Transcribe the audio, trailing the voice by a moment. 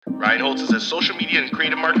Ryan Holtz is a social media and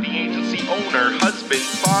creative marketing agency owner, husband,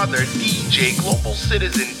 father, DJ, global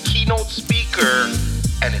citizen, keynote speaker,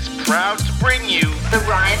 and is proud to bring you the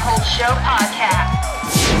Ryan Holtz Show podcast.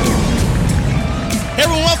 Hey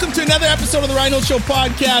everyone, welcome to another episode of the Ryan Holtz Show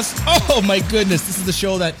podcast. Oh my goodness, this is the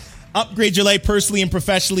show that upgrades your life personally and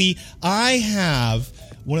professionally. I have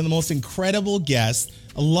one of the most incredible guests.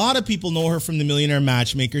 A lot of people know her from the Millionaire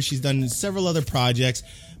Matchmaker. She's done several other projects.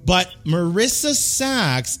 But Marisa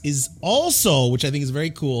Sachs is also, which I think is very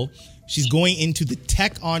cool, she's going into the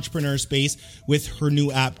tech entrepreneur space with her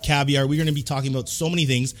new app, Caviar. We're going to be talking about so many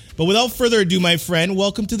things. But without further ado, my friend,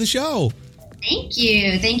 welcome to the show. Thank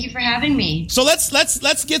you. Thank you for having me. So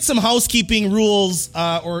let's get some housekeeping rules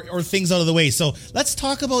or things out of the way. So let's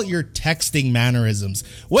talk about your texting mannerisms.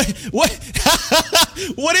 What is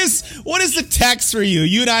the text for you?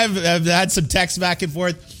 You and I have had some texts back and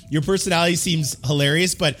forth. Your personality seems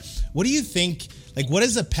hilarious, but what do you think? Like, what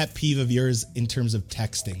is a pet peeve of yours in terms of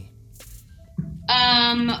texting?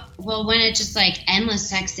 Well, when it's just like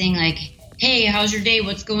endless texting, like, hey, how's your day?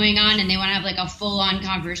 What's going on? And they want to have like a full-on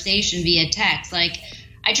conversation via text. Like,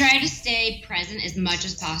 I try to stay present as much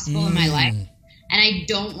as possible in my life, and I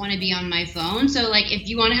don't want to be on my phone. So, like, if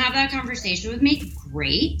you want to have that conversation with me,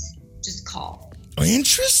 great. Just call. Oh,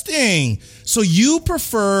 interesting. So you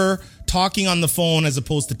prefer talking on the phone as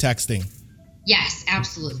opposed to texting? Yes,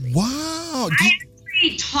 absolutely. Wow. I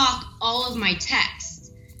actually talk all of my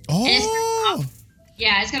texts. Oh.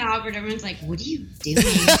 It's kind of awkward. Everyone's like, what are you doing?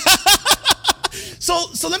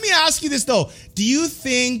 So let me ask you this, though. Do you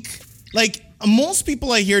think, like, most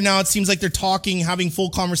people I hear now, it seems like they're talking, having full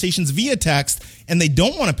conversations via text, and they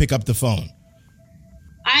don't want to pick up the phone?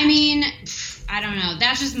 I mean, I don't know.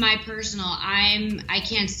 That's just my personal. I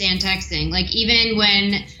can't stand texting. Like, even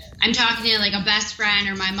when I'm talking to like a best friend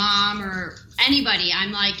or my mom or anybody,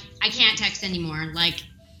 I'm like, I can't text anymore. Like,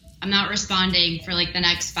 I'm not responding for like the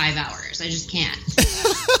next 5 hours. I just can't.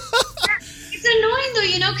 It's annoying though,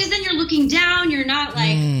 you know, because then you're looking down. You're not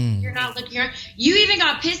like, you're not looking around. You even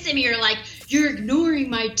got pissed at me. You're like, you're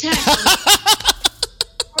ignoring my text.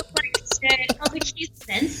 I was like, he's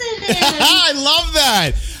sensitive. I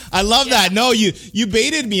love that. No, you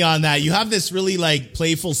baited me on that. You have this really like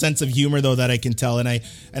playful sense of humor though that I can tell, and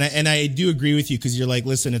I do agree with you because you're like,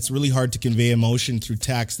 listen, it's really hard to convey emotion through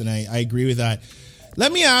text, and I agree with that.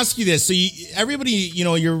 Let me ask you this: so everybody, you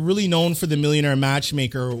know, you're really known for the Millionaire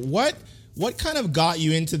Matchmaker. What kind of got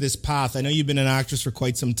you into this path? I know you've been an actress for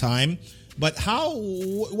quite some time, but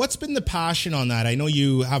what's been the passion on that? I know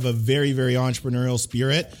you have a very, very entrepreneurial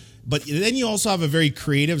spirit, but then you also have a very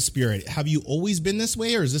creative spirit. Have you always been this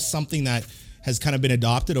way, or is this something that has kind of been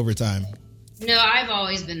adopted over time? No, I've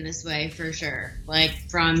always been this way for sure. Like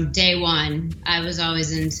from day one, I was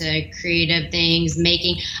always into creative things,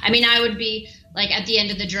 I would be like at the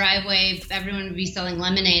end of the driveway, everyone would be selling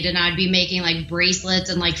lemonade and I'd be making like bracelets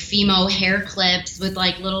and like Fimo hair clips with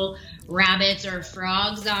like little rabbits or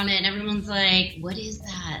frogs on it, and everyone's like, what is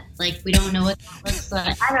that? Like, we don't know what that looks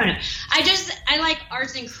like. I don't know. I like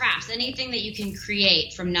arts and crafts, anything that you can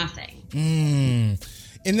create from nothing. In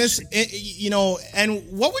this, you know, and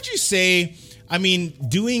what would you say, I mean,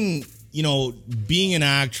 doing, you know, being an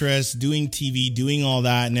actress, doing TV, doing all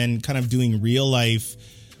that, and then kind of doing real life,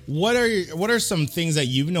 what are some things that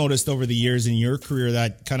you've noticed over the years in your career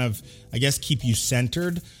that kind of, I guess, keep you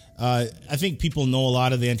centered? I think people know a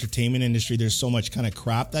lot of the entertainment industry. There's so much kind of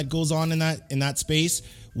crap that goes on in that space.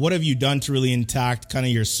 What have you done to really intact kind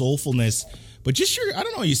of your soulfulness? But just I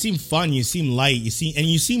don't know, you seem fun, you seem light, you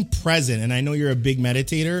seem present. And I know you're a big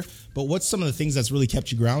meditator, but what's some of the things that's really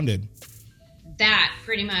kept you grounded? That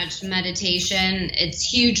pretty much meditation.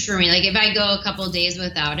 It's huge for me. Like if I go a couple of days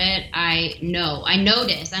without it, I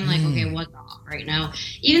notice. I'm like, okay, what's off right now?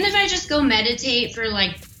 Even if I just go meditate for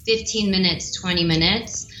like 15 minutes, 20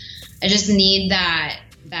 minutes, I just need that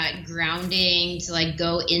grounding to like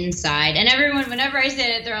go inside. And everyone, whenever I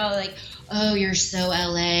say it, they're all like, oh, you're so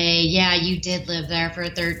LA. Yeah, you did live there for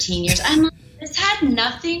 13 years. I'm like, this had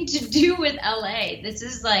nothing to do with LA. This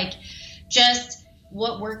is like just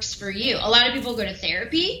what works for you. A lot of people go to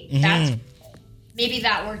therapy. Maybe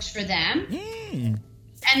that works for them.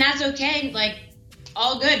 And that's okay. Like,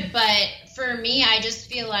 all good. But for me, I just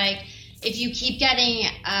feel like if you keep getting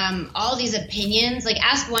all these opinions, like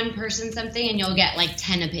ask one person something and you'll get like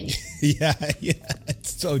 10 opinions. Yeah,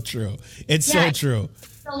 it's so true. So true.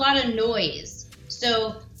 It's a lot of noise.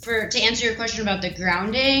 So to answer your question about the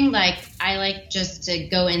grounding, like I like just to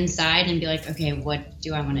go inside and be like, okay, what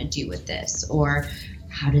do I want to do with this? Or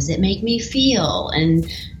how does it make me feel? And,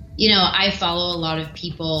 you know, I follow a lot of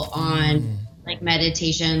people on like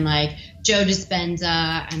meditation, like Joe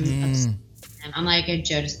Dispenza. I'm obsessed with I'm like a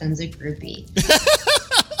Joe Dispenza groupie.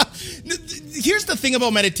 Here's the thing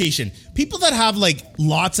about meditation. People that have like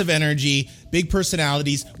lots of energy, big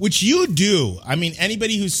personalities, which you do. I mean,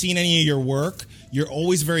 anybody who's seen any of your work, you're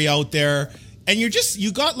always very out there. And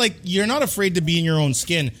you're not afraid to be in your own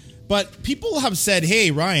skin. But people have said,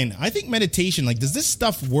 hey, Ryan, I think meditation, like, does this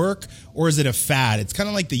stuff work or is it a fad? It's kind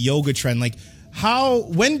of like the yoga trend. Like,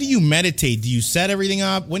 when do you meditate? Do you set everything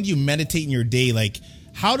up? When do you meditate in your day? Like,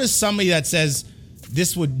 how does somebody that says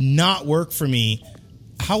this would not work for me,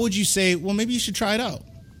 how would you say, well, maybe you should try it out?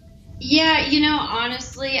 Yeah,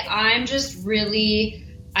 honestly, I'm just really,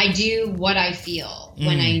 I do what I feel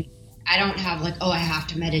when I don't have like, I have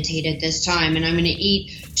to meditate at this time and I'm going to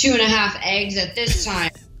eat 2.5 eggs at this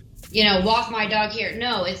time, walk my dog here.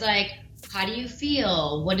 No, it's like, how do you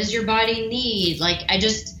feel? What does your body need? Like, I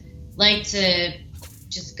just like to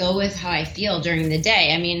just go with how I feel during the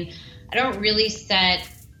day. I mean, I don't really set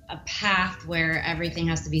a path where everything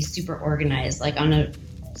has to be super organized, like on a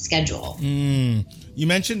schedule. You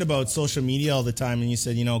mentioned about social media all the time, and you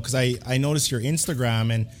said, because I noticed your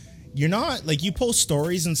Instagram, and you're not like, you post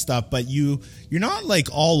stories and stuff, but you're not like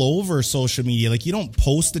all over social media. Like, you don't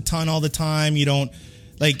post a ton all the time. You don't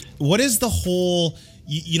like, what is the whole,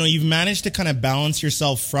 you've managed to kind of balance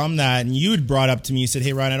yourself from that. And you had brought up to me, you said,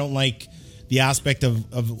 hey, Ryan, I don't like the aspect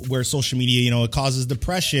of where social media, it causes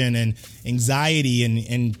depression and anxiety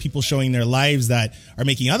and people showing their lives that are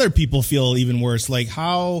making other people feel even worse. Like,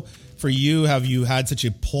 how, for you, have you had such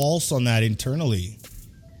a pulse on that internally?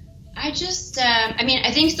 I just,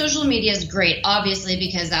 I think social media is great, obviously,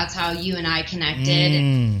 because that's how you and I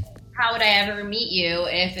connected. How would I ever meet you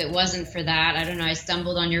if it wasn't for that? I don't know. I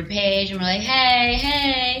stumbled on your page and we're like,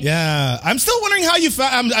 hey. Yeah. I'm still wondering how you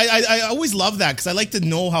found, I always love that because I like to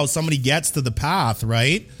know how somebody gets to the path,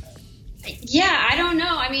 right? Yeah, I don't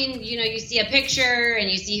know. I mean, you see a picture and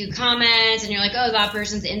you see who comments and you're like, oh, that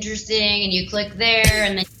person's interesting. And you click there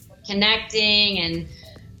and then you're connecting, and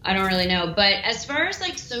I don't really know. But as far as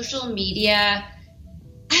like social media,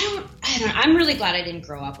 I don't know. I'm really glad I didn't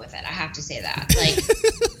grow up with it. I have to say that. Like,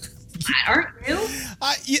 aren't you?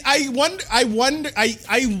 I wonder.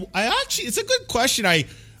 I actually, it's a good question. I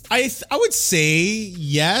would say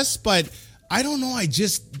yes, but I don't know.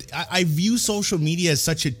 I view social media as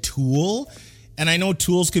such a tool, and I know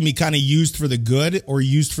tools can be kind of used for the good or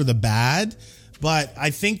used for the bad. But I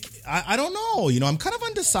think I don't know. I'm kind of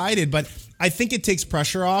undecided, but I think it takes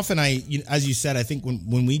pressure off. And as you said, I think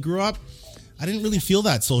when we grew up, I didn't really feel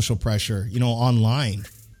that social pressure. Online,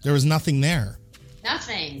 there was nothing there.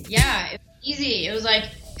 Nothing. Yeah, it was easy. It was like,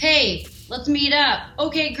 hey, let's meet up.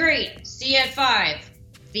 Okay, great. See you at 5.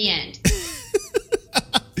 The end.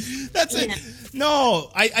 That's it.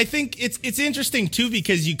 No, I think it's interesting too,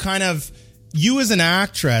 because you as an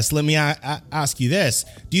actress, let me ask you this.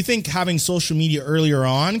 Do you think having social media earlier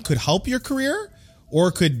on could help your career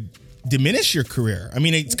or could diminish your career? I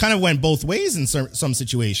mean, it's kind of went both ways in some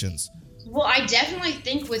situations. Well, I definitely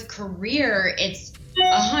think with career, it's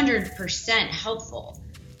 100% helpful.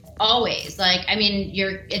 Always. Like, I mean,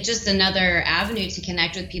 it's just another avenue to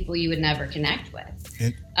connect with people you would never connect with.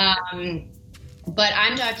 But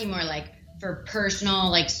I'm talking more like for personal,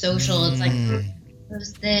 like social. It's like,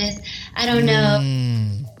 post this. I don't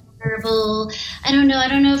know. Verbal. I don't know. I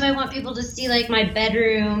don't know if I want people to see like my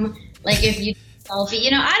bedroom. Like if you selfie,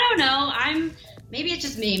 I don't know. Maybe it's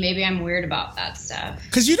just me. Maybe I'm weird about that stuff.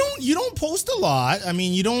 Because you don't post a lot. I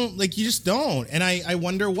mean, you just don't. And I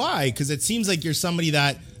wonder why. Because it seems like you're somebody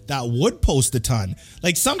that would post a ton.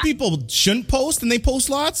 Like some people shouldn't post and they post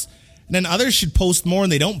lots. And then others should post more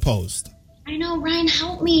and they don't post. I know, Ryan,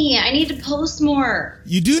 help me. I need to post more.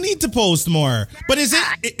 You do need to post more. But is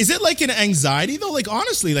it like an anxiety though? Like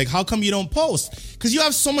honestly, like how come you don't post? Because you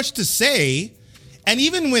have so much to say. And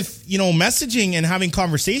even with, messaging and having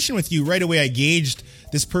conversation with you, right away I gauged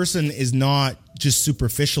this person is not just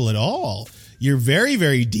superficial at all. You're very,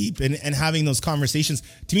 very deep. And having those conversations,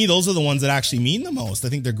 to me, those are the ones that actually mean the most. I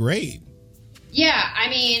think they're great. Yeah, I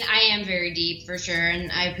mean, I am very deep for sure.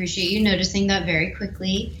 And I appreciate you noticing that very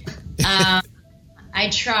quickly. I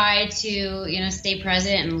try to, stay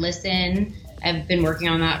present and listen. I've been working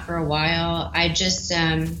on that for a while. I just...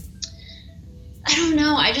 I don't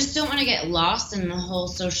know. I just don't want to get lost in the whole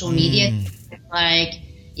social media, like,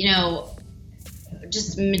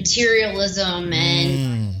 just materialism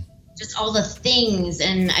and just all the things.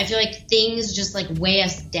 And I feel like things just like weigh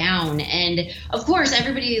us down. And of course,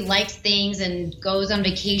 everybody likes things and goes on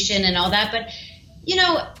vacation and all that. But,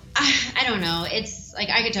 I don't know. It's like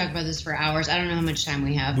I could talk about this for hours. I don't know how much time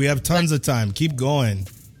we have. We have tons of time. Keep going.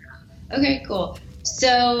 Okay, cool.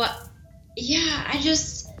 So, yeah,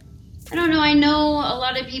 I don't know. I know a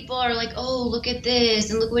lot of people are like, oh, look at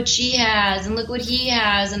this and look what she has and look what he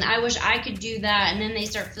has. And I wish I could do that. And then they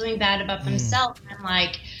start feeling bad about themselves. And I'm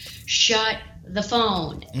like, shut the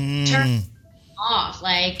phone. Turn it off.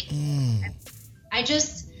 Like,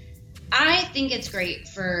 I think it's great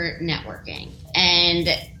for networking and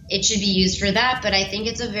it should be used for that. But I think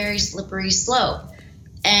it's a very slippery slope.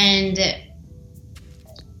 And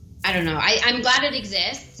I don't know. I'm glad it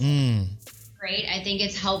exists. Great. I think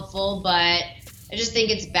it's helpful, but I just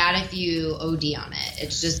think it's bad if you OD on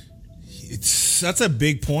it. That's a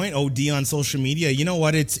big point. OD on social media. You know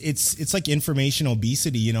what? It's like information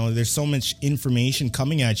obesity. You know, there's so much information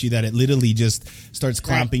coming at you that it literally just starts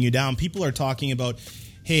clamping you down. People are talking about,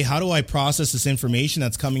 hey, how do I process this information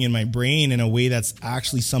that's coming in my brain in a way that's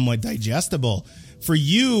actually somewhat digestible? For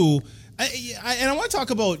you, I want to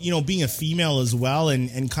talk about, you know, being a female as well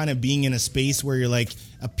and kind of being in a space where you're like,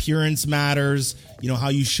 appearance matters, you know, how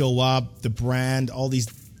you show up, the brand, all these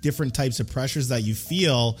different types of pressures that you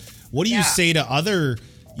feel. What do you say to other,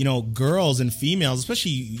 you know, girls and females,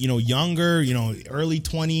 especially, you know, younger, you know, early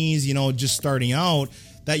 20s, you know, just starting out,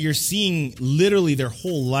 that you're seeing literally their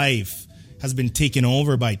whole life has been taken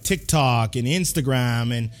over by TikTok and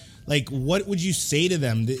Instagram? And like, what would you say to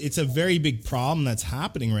them? It's a very big problem that's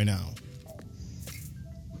happening right now.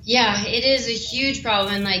 Yeah, it is a huge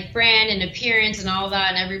problem, and like brand and appearance and all that,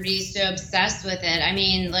 and everybody's so obsessed with it. I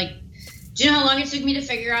mean, like, do you know how long it took me to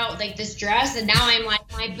figure out like this dress? And now I'm like,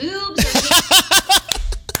 my boobs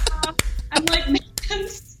are I'm like, make them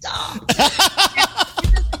stop. This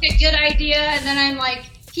is like a good idea, and then I'm like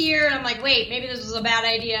here, and I'm like, wait, maybe this was a bad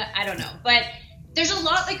idea. I don't know, but there's a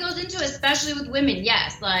lot that goes into it, especially with women.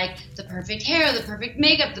 Yes, like the perfect hair, the perfect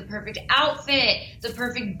makeup, the perfect outfit, the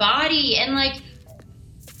perfect body, and like,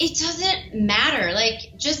 it doesn't matter.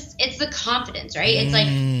 Like, just, it's the confidence, right? It's like,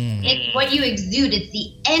 it's what you exude. It's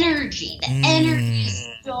the energy. The energy is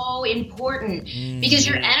so important because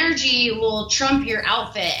your energy will trump your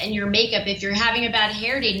outfit and your makeup. If you're having a bad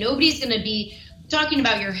hair day, nobody's going to be talking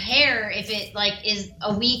about your hair if it like is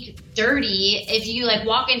a week dirty. If you like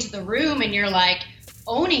walk into the room and you're like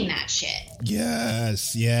owning that shit.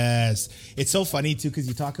 Yes. It's so funny too, because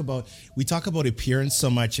we talk about appearance so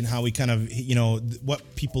much and how we kind of, you know,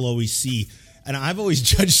 what people always see. And I've always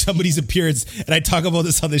judged somebody's appearance, and I talk about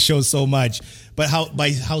this on the show so much, but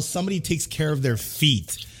how somebody takes care of their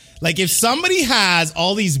feet. Like, if somebody has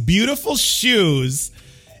all these beautiful shoes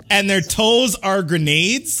and their toes are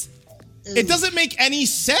grenades, it doesn't make any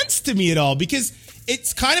sense to me at all, because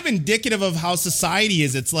it's kind of indicative of how society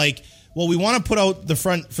is. It's like, well, we want to put out the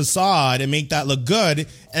front facade and make that look good. And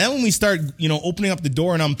then when we start, you know, opening up the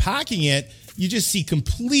door and unpacking it, you just see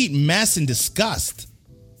complete mess and disgust.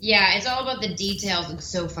 Yeah, it's all about the details. It's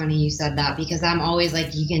so funny you said that, because I'm always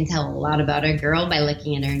like, you can tell a lot about a girl by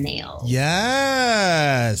looking at her nails.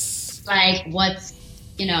 Yes. Like, what's,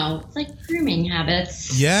 you know, it's like grooming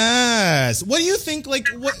habits. Yes. What do you think, like,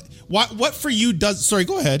 what for you does, sorry,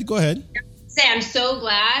 go ahead. Say, I'm so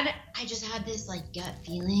glad. I just had this like gut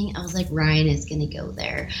feeling. I was like, Ryan is going to go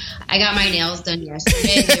there. I got my nails done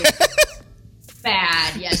yesterday. They were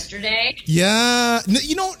bad yesterday. Yeah.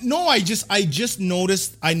 You know, no, I just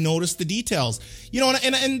noticed the details. You know,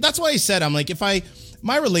 and that's why I said, I'm like,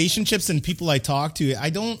 my relationships and people I talk to, I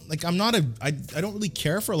don't really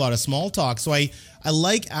care for a lot of small talk. So I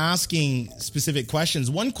like asking specific questions.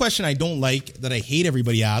 One question I don't like, that I hate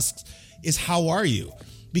everybody asks, is how are you?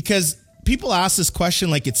 Because people ask this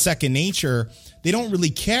question like it's second nature. They don't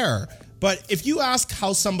really care. But if you ask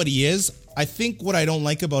how somebody is, I think what I don't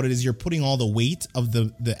like about it is you're putting all the weight of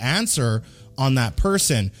the answer on that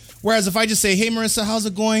person. Whereas if I just say, hey, Marisa, how's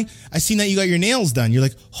it going? I seen that you got your nails done. You're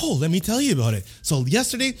like, oh, let me tell you about it. So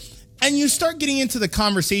yesterday, and you start getting into the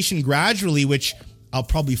conversation gradually, which I'll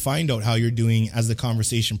probably find out how you're doing as the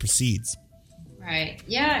conversation proceeds. Right.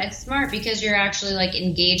 Yeah, it's smart because you're actually like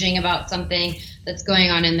engaging about something that's going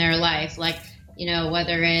on in their life. Like, you know,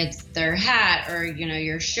 whether it's their hat or, you know,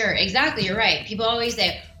 your shirt. Exactly. You're right. People always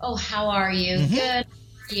say, oh, how are you? Good.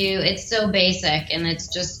 How are you? It's so basic. And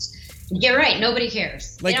it's just, you're right. Nobody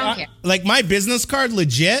cares. They don't care. Like my business card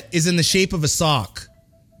legit is in the shape of a sock.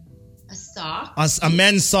 A sock? A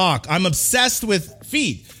men's sock. I'm obsessed with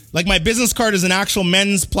feet. Like my business card is an actual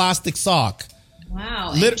men's plastic sock.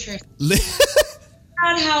 Wow. Interesting.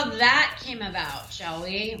 How that came about, shall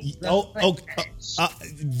we?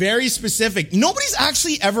 Very specific. Nobody's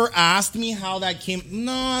actually ever asked me how that came.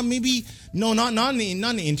 Not in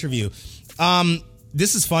the interview.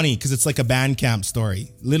 This is funny because it's like a band camp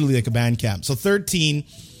story, literally like a band camp. So 13,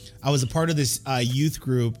 I was a part of this youth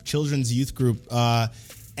group, children's youth group,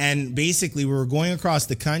 And basically, we were going across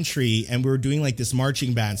the country and we were doing like this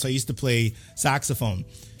marching band. So I used to play saxophone.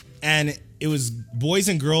 And it was boys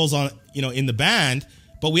and girls on, in the band.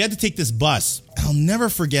 But we had to take this bus. I'll never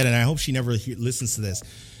forget it. And I hope she never listens to this.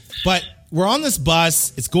 But we're on this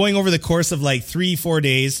bus. It's going over the course of like 3-4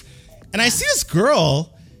 days. And I see this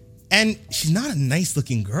girl, and she's not a nice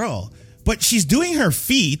looking girl, but she's doing her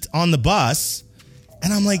feet on the bus.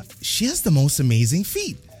 And I'm like, she has the most amazing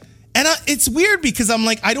feet. And it's weird because I'm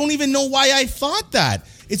like, I don't even know why I thought that.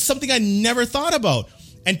 It's something I never thought about.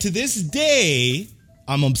 And to this day,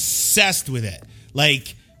 I'm obsessed with it.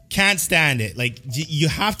 Like, can't stand it. Like, you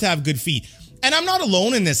have to have good feet. And I'm not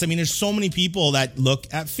alone in this. I mean, there's so many people that look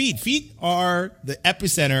at feet. Feet are the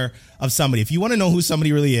epicenter of somebody. If you want to know who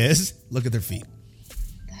somebody really is, look at their feet.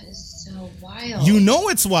 That is so wild. You know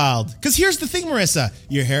it's wild. Because here's the thing, Marissa.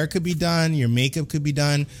 Your hair could be done. Your makeup could be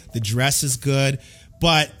done. The dress is good.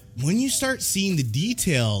 But when you start seeing the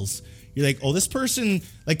details, you're like, oh, this person,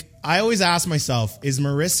 like, I always ask myself, is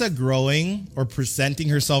Marissa growing or presenting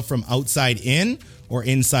herself from outside in or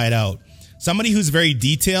inside out? Somebody who's very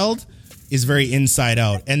detailed is very inside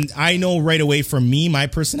out. And I know right away from me, my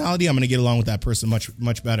personality, I'm going to get along with that person much,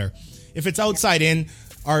 much better. If it's outside in,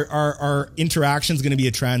 our interaction is going to be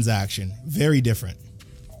a transaction. Very different.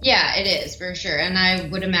 Yeah, it is for sure. And I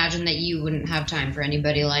would imagine that you wouldn't have time for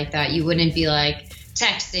anybody like that. You wouldn't be like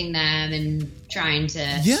texting them and trying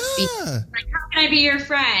to be like, how can I be your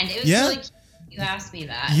friend? It was really cute you asked me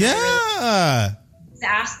that. Yeah. I really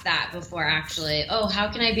asked that before, actually. Oh, how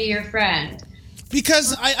can I be your friend?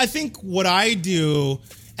 Because I think what I do,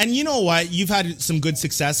 and you know what, you've had some good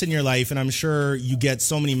success in your life, and I'm sure you get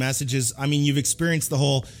so many messages. I mean, you've experienced the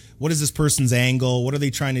whole, what is this person's angle? What are they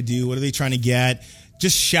trying to do? What are they trying to get?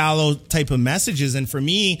 Just shallow type of messages. And for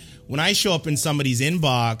me, when I show up in somebody's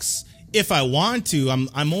inbox, if I want to,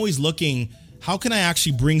 I'm always looking, how can I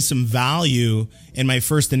actually bring some value in my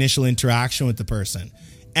first initial interaction with the person?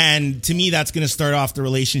 And to me, that's going to start off the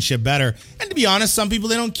relationship better. And to be honest, some people,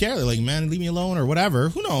 they don't care. They're like, man, leave me alone or whatever.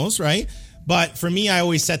 Who knows, right? But for me, I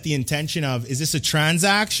always set the intention of, is this a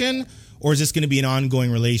transaction or is this going to be an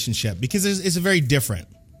ongoing relationship? Because it's very different.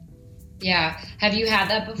 Yeah. Have you had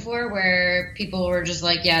that before where people were just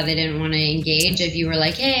like, yeah, they didn't want to engage? If you were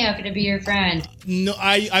like, hey, how can I be your friend? No,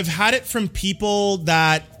 I've had it from people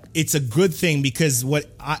that it's a good thing, because what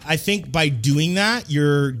I think by doing that,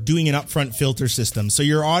 you're doing an upfront filter system. So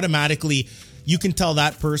you're automatically, you can tell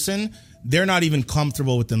that person they're not even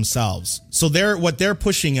comfortable with themselves. So what they're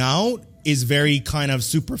pushing out is very kind of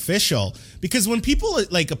superficial, because when people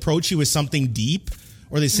like approach you with something deep,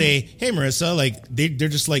 or they say, hey, Marissa, like they're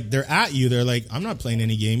just like, they're at you. They're like, I'm not playing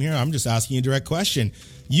any game here. I'm just asking you a direct question.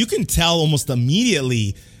 You can tell almost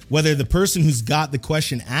immediately whether the person who's got the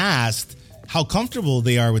question asked, how comfortable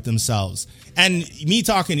they are with themselves. And me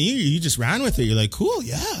talking to you, you just ran with it. You're like, cool,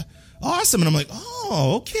 yeah, awesome. And I'm like,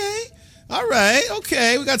 oh, okay. All right,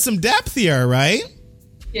 okay. We got some depth here, right?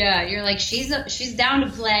 Yeah, you're like, she's down to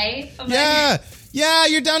play. Yeah,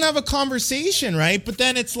 you're down to have a conversation, right? But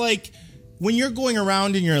then it's like, when you're going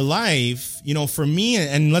around in your life, for me,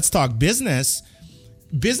 and let's talk business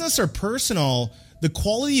or personal, the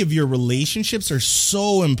quality of your relationships are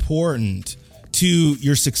so important to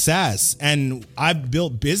your success. And I've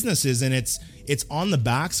built businesses, and it's on the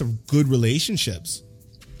backs of good relationships.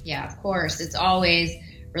 Yeah, of course. It's always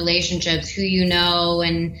relationships, who you know,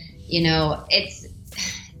 and it's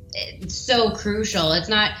so crucial. It's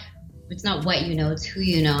not what you know, it's who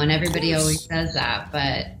you know, and everybody always says that,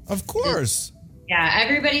 but of course.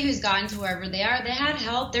 Everybody who's gotten to wherever they are, they had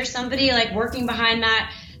help. There's somebody like working behind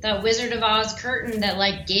that Wizard of Oz curtain that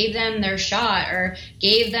like gave them their shot or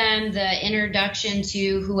gave them the introduction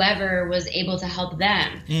to whoever was able to help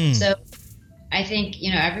them. So I think,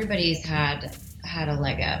 everybody's had a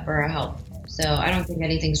leg up or a help. So I don't think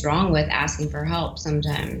anything's wrong with asking for help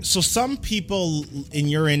sometimes. So some people in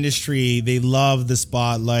your industry, they love the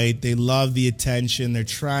spotlight. They love the attention. They're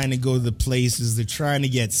trying to go to the places. They're trying to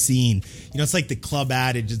get seen. it's like the club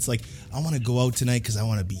adage. It's like, I want to go out tonight because I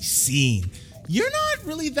want to be seen. You're not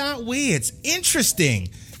really that way. It's interesting.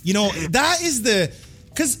 That is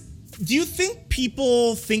because do you think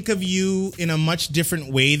people think of you in a much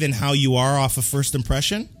different way than how you are off of first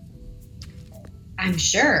impression? I'm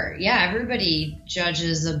sure. Yeah, everybody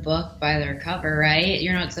judges a book by their cover, right?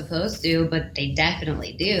 You're not supposed to, but they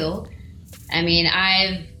definitely do. I mean,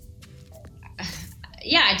 I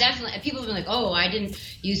definitely, people have been like, oh,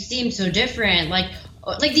 you seem so different. Like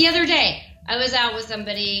the other day, I was out with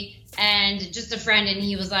somebody and just a friend, and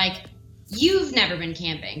he was like, you've never been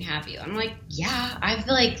camping, have you? I'm like, yeah, I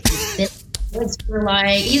feel like this was for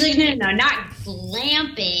like, he's like, no, not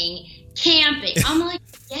glamping, camping. I'm like,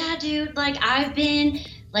 yeah, dude, like I've been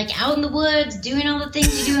like out in the woods doing all the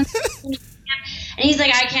things you do. And he's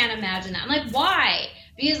like, I can't imagine that. I'm like, why?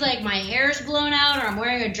 Because like my hair's blown out or I'm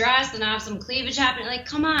wearing a dress and I have some cleavage happening. Like,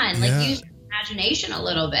 come on, like use your imagination a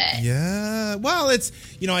little bit. Yeah. Well, it's,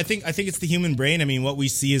 I think it's the human brain. I mean, what we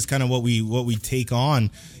see is kind of what we take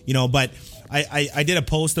on, but I did a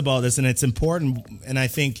post about this and it's important. And I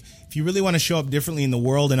think if you really want to show up differently in the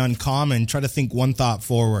world and uncommon, try to think one thought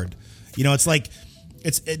forward. It's like,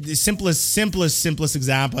 it's the simplest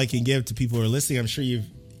example I can give to people who are listening. I'm sure you've,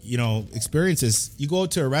 experienced this. You go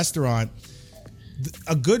out to a restaurant,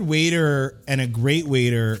 a good waiter and a great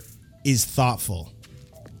waiter is thoughtful.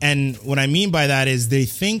 And what I mean by that is they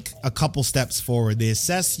think a couple steps forward. They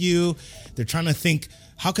assess you. They're trying to think,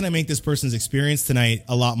 how can I make this person's experience tonight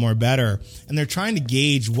a lot more better? And they're trying to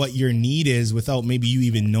gauge what your need is without maybe you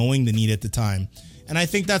even knowing the need at the time. And I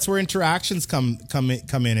think that's where interactions come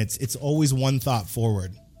in. It's always one thought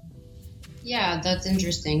forward. Yeah, that's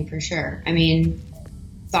interesting for sure. I mean,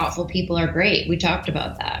 thoughtful people are great. We talked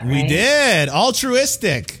about that, right? We did.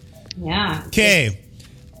 Altruistic. Yeah. Okay.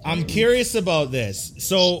 I'm curious about this.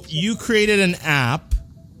 So you created an app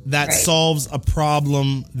that solves a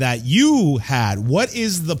problem that you had. What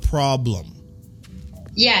is the problem?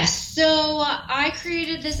 Yes. So I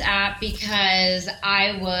created this app because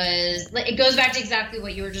it goes back to exactly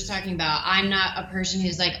what you were just talking about. I'm not a person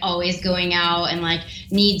who's like always going out and like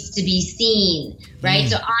needs to be seen, right?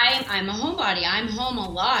 So I'm a homebody. I'm home a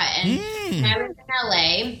lot. And when I was in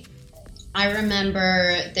LA, I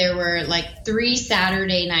remember there were like 3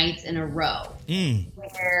 Saturday nights in a row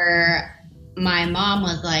where my mom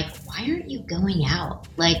was like, why aren't you going out?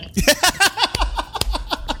 Like,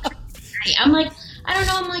 I'm like, I don't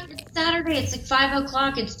know. I'm like, it's Saturday. It's like 5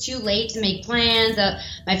 o'clock. It's too late to make plans.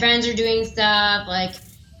 My friends are doing stuff. Like,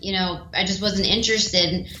 I just wasn't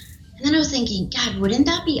interested. And then I was thinking, God, wouldn't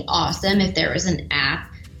that be awesome if there was an app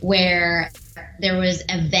where there was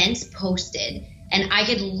events posted and I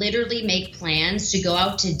could literally make plans to go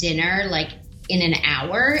out to dinner like in an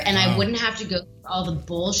hour and I wouldn't have to go through all the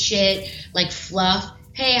bullshit, like fluff.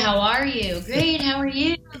 Hey, how are you? Great. How are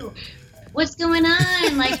you? What's going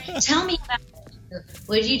on? Like, tell me about you.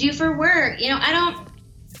 What did you do for work?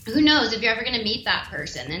 Who knows if you're ever going to meet that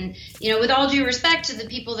person. And, with all due respect to the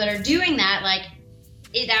people that are doing that, like,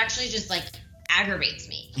 it actually just like aggravates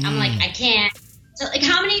me. I'm like, I can't. So like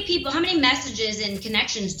how many messages and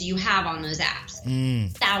connections do you have on those apps?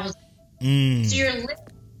 Thousands. So you're literally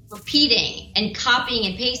repeating and copying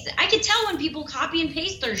and pasting. I can tell when people copy and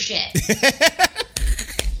paste their shit.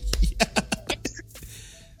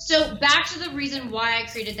 So back to the reason why I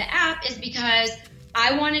created the app is because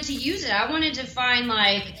I wanted to use it. I wanted to find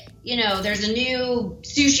like, there's a new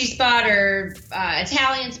sushi spot or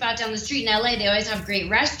Italian spot down the street in LA. They always have great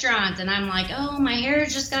restaurants. And I'm like, oh, my hair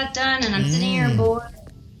just got done and I'm sitting here bored.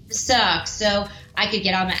 It sucks. So I could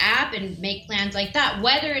get on the app and make plans like that,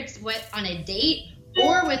 whether it's on a date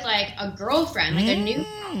or with like a girlfriend, like a new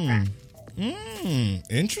girlfriend.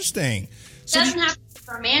 Interesting. So it doesn't have to be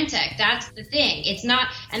romantic. That's the thing. It's not,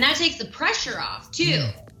 and that takes the pressure off too.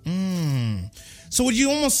 So would you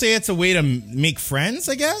almost say it's a way to make friends,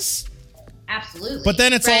 I guess? Absolutely. But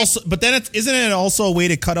then isn't it also a way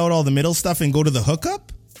to cut out all the middle stuff and go to the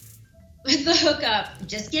hookup? With the hookup.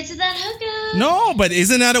 Just get to that hookup. No, but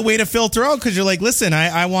isn't that a way to filter out? Because you're like, listen,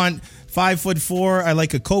 I want 5'4". I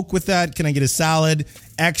like a Coke with that. Can I get a salad?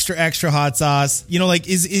 Extra hot sauce.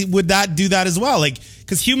 Would that do that as well? Like,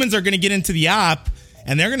 because humans are going to get into the app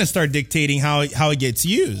and they're going to start dictating how it gets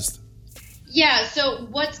used. Yeah, so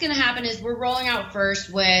what's going to happen is we're rolling out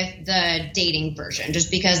first with the dating version,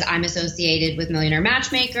 just because I'm associated with Millionaire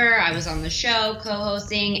Matchmaker. I was on the show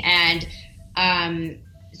co-hosting, and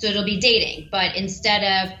so it'll be dating. But instead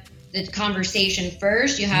of the conversation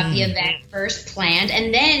first, you have the event first planned,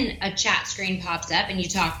 and then a chat screen pops up, and you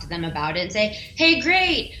talk to them about it and say, hey,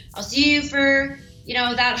 great, I'll see you for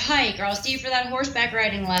that hike, or I'll see you for that horseback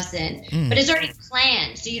riding lesson. But it's already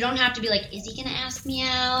planned, so you don't have to be like, is he going to ask me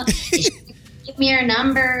out? Is she give me your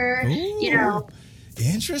number? Ooh,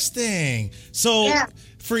 interesting. So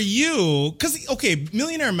for you, because, okay,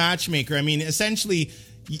 Millionaire Matchmaker, I mean, essentially,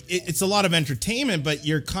 it's a lot of entertainment, but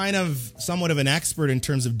you're kind of somewhat of an expert in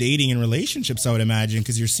terms of dating and relationships, I would imagine,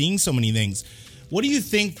 because you're seeing so many things. What do you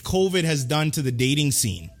think COVID has done to the dating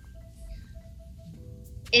scene?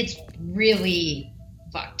 It's really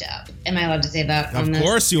fucked up. Am I allowed to say that? Of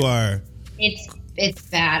course you are. It's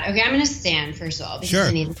bad. Okay, I'm going to stand, first of all, because sure.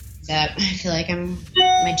 I need to sit. I feel like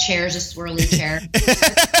my chair is a swirly chair.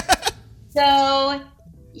 So,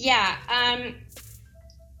 yeah,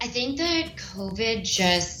 I think that COVID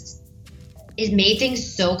it made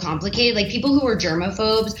things so complicated. Like people who were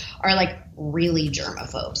germaphobes are like really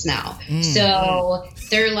germaphobes now. So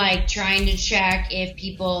they're like trying to check if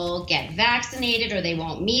people get vaccinated or they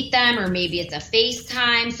won't meet them, or maybe it's a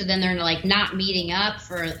FaceTime. So then they're like not meeting up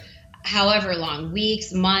for however long,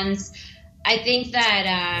 weeks, months. I think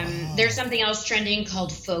that there's something else trending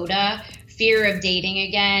called FODA, fear of dating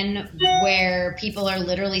again, where people are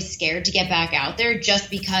literally scared to get back out there just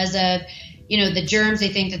because of, the germs. They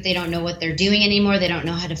think that they don't know what they're doing anymore. They don't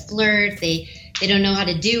know how to flirt. They don't know how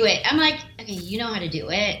to do it. I'm like, okay, you know how to do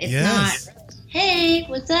it. It's not, hey,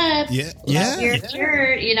 what's up? Yeah. Your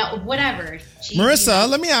shirt, whatever. Jeez, Marisa,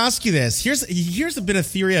 let me ask you this. Here's a bit of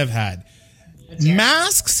theory I've had.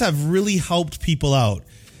 Masks have really helped people out.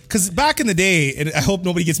 Because back in the day, and I hope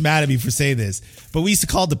nobody gets mad at me for saying this, but we used to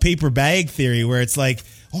call it the paper bag theory, where it's like,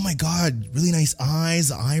 oh my God, really nice eyes.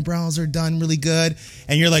 The eyebrows are done really good.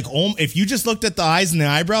 And you're like, oh, if you just looked at the eyes and the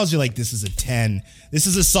eyebrows, you're like, this is a 10. This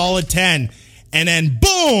is a solid 10. And then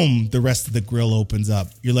boom, the rest of the grill opens up.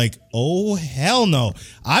 You're like, oh, hell no.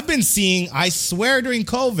 I've been seeing, I swear during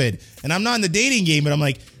COVID, and I'm not in the dating game, but I'm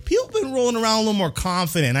like, people have been rolling around a little more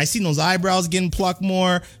confident. I seen those eyebrows getting plucked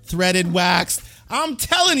more, threaded, waxed. I'm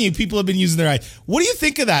telling you, people have been using their eyes. What do you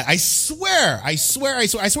think of that? I swear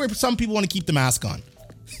some people want to keep the mask on.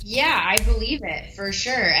 Yeah, I believe it for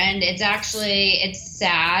sure. And it's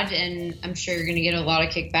sad, and I'm sure you're going to get a lot of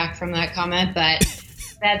kickback from that comment, but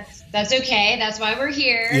that's okay. That's why we're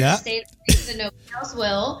here. Yeah. To say that nobody else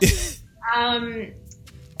will.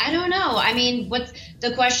 I don't know. I mean, what's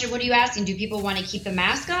the question? What are you asking? Do people want to keep the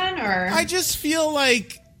mask on, or? I just feel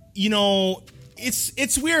like,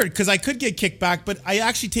 it's weird because I could get kickback, but I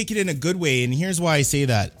actually take it in a good way. And here's why I say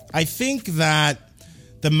that. I think that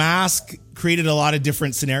the mask created a lot of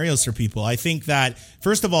different scenarios for people. I think that,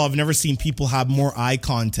 first of all, I've never seen people have more eye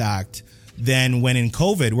contact than when in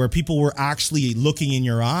COVID, where people were actually looking in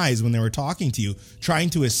your eyes when they were talking to you, trying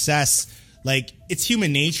to assess. Like, it's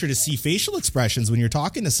human nature to see facial expressions when you're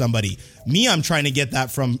talking to somebody. Me, I'm trying to get that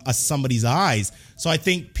from somebody's eyes. So I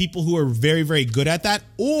think people who are very, very good at that,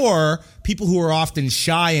 or people who are often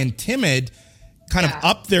shy and timid, kind of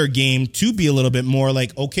up their game to be a little bit more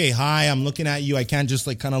like, okay, hi, I'm looking at you. I can't just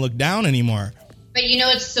like kind of look down anymore. But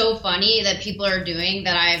it's so funny that people are doing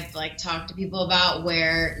that. I've like talked to people about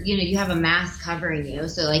where, you have a mask covering you.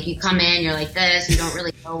 So like you come in, you're like this, you don't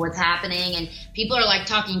really know what's happening. And people are like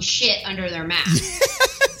talking shit under their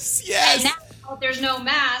mask. Yes. And now there's no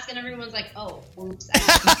mask and everyone's like, oh, oops.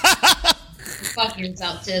 Fuck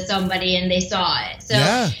yourself to somebody and they saw it. So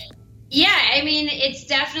yeah, I mean, it's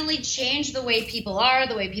definitely changed the way people are,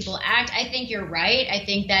 the way people act. I think you're right. I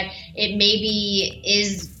think that it maybe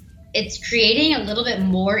it's creating a little bit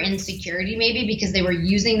more insecurity maybe because they were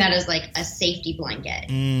using that as like a safety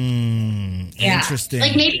blanket. Interesting.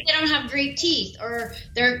 Like maybe they don't have great teeth, or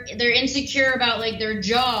they're insecure about like their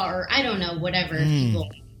jaw, or I don't know, whatever people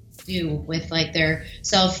do with like their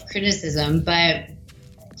self-criticism. But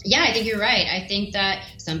yeah, I think you're right. I think that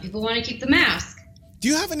some people want to keep the mask. Do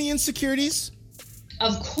you have any insecurities?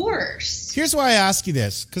 Of course. Here's why I ask you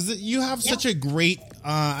this, because you have such a great,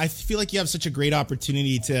 I feel like you have such a great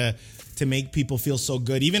opportunity to make people feel so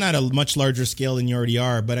good, even at a much larger scale than you already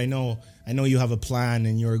are. But I know you have a plan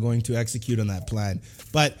and you're going to execute on that plan.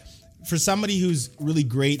 But for somebody who's really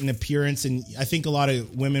great in appearance, and I think a lot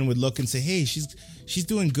of women would look and say, hey, she's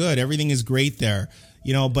doing good. Everything is great there,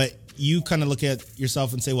 but you kind of look at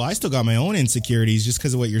yourself and say, well, I still got my own insecurities. Just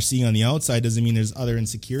because of what you're seeing on the outside doesn't mean there's other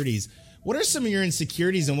insecurities. What are some of your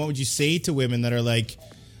insecurities, and what would you say to women that are like,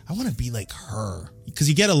 I want to be like her? Because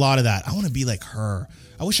you get a lot of that. I want to be like her.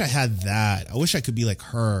 I wish I had that. I wish I could be like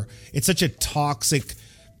her. It's such a toxic,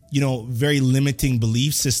 very limiting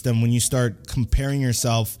belief system when you start comparing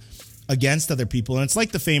yourself against other people. And it's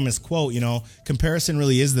like the famous quote, comparison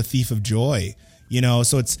really is the thief of joy.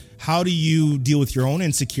 So it's, how do you deal with your own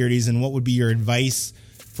insecurities, and what would be your advice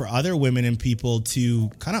for other women and people to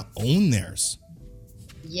kind of own theirs?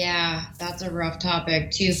 Yeah, that's a rough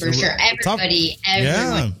topic too, for sure.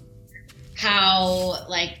 Everyone, how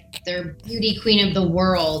like they're beauty queen of the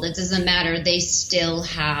world. It doesn't matter. They still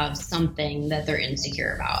have something that they're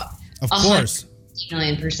insecure about. Of course.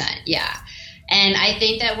 100%. Yeah. And I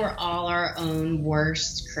think that we're all our own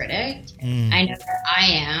worst critic. I know that I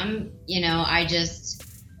am.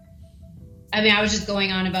 I was just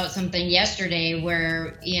going on about something yesterday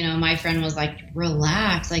where, my friend was like,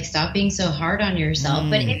 relax, like stop being so hard on yourself.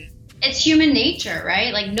 But it's human nature,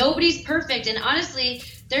 right? Like nobody's perfect. And honestly,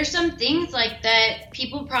 there's some things like that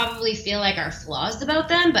people probably feel like are flaws about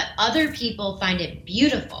them, but other people find it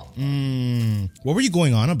beautiful. What were you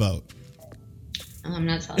going on about? Oh, I'm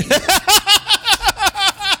not telling you.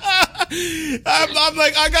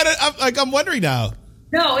 I'm wondering now.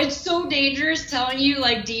 No, it's so dangerous telling you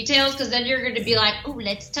like details because then you're going to be like, oh,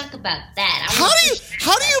 let's talk about that.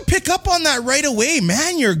 How do you pick up on that right away?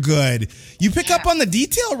 Man, you're good. You pick up on the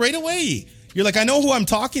detail right away. You're like, I know who I'm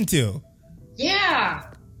talking to. Yeah.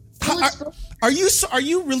 Are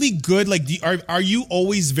you really good? Like, are you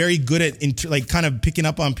always very good at like kind of picking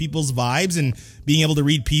up on people's vibes and being able to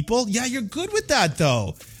read people? Yeah, you're good with that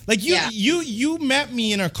though. Like you met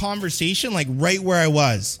me in a conversation like right where I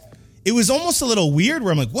was. It was almost a little weird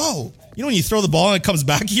where I'm like, whoa, you know, when you throw the ball and it comes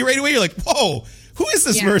back to you right away, you're like, whoa, who is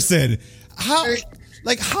this person? How is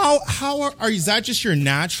that just your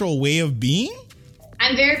natural way of being?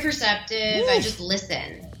 I'm very perceptive. I just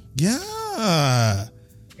listen. Yeah.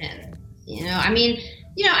 You know, I mean,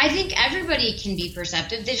 you know, I think everybody can be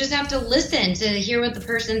perceptive. They just have to listen to hear what the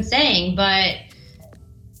person's saying. But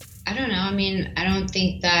I don't know. I mean, I don't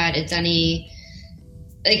think that it's any,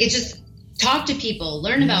 like, it's just talk to people,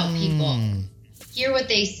 learn about people, hear what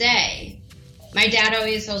they say. My dad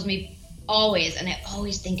always tells me, always, and I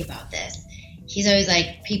always think about this. He's always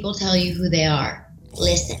like, people tell you who they are.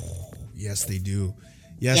 Listen. Yes, they do.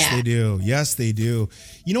 They do. Yes, they do.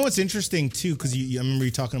 You know what's interesting too, because I remember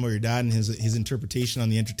you talking about your dad and his interpretation on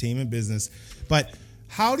the entertainment business. But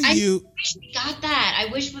how do you? I wish we got that.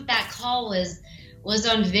 I wish that call was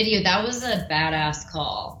on video. That was a badass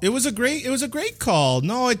call. It was a great call.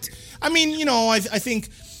 No, I mean, you know, I think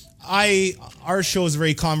our show is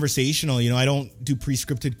very conversational. You know, I don't do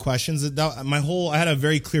pre-scripted questions. I had a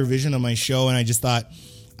very clear vision of my show, and I just thought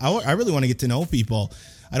I really want to get to know people.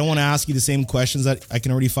 I don't want to ask you the same questions that I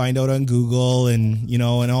can already find out on Google and, you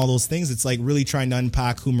know, and all those things. It's like really trying to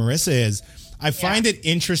unpack who Marisa is. I find it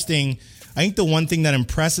interesting. I think the one thing that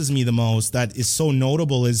impresses me the most that is so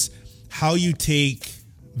notable is how you take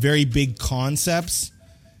very big concepts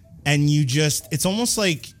and it's almost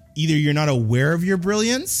like either you're not aware of your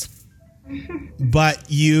brilliance, but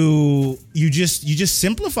you just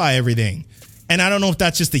simplify everything. And I don't know if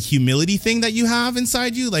that's just a humility thing that you have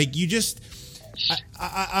inside you. Like you just...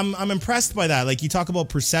 I'm impressed by that. Like you talk about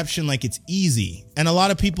perception like it's easy, and a lot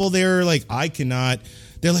of people they're like, I cannot.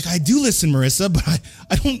 They're like, I do listen, Marisa, but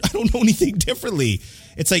I don't know anything differently.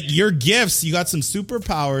 It's like your gifts. You got some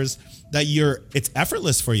superpowers that it's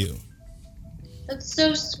effortless for you. That's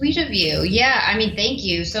so sweet of you. Yeah, I mean, thank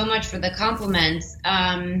you so much for the compliments.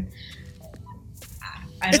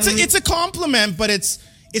 It's a compliment, but it's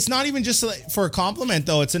not even just for a compliment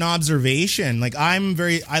though. It's an observation. Like I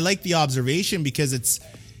like the observation because it's,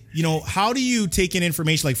 you know, how do you take in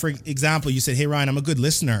information? Like for example, you said, hey Ryan, I'm a good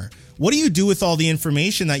listener. What do you do with all the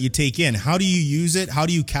information that you take in? How do you use it? How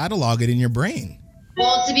do you catalog it in your brain?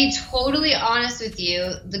 Well, to be totally honest with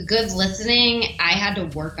you, the good listening I had to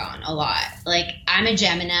work on a lot. Like I'm a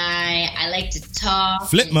Gemini. I like to talk.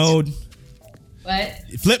 Flip mode. What?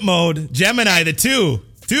 Flip mode. Gemini, the two.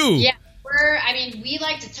 Yeah. We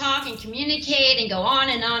like to talk and communicate and go on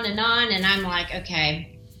and on and on. And I'm like,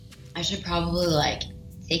 okay, I should probably like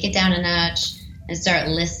take it down a notch and start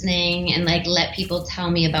listening and like let people tell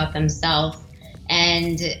me about themselves.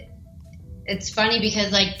 And it's funny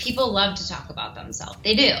because like people love to talk about themselves.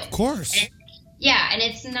 They do. Of course. And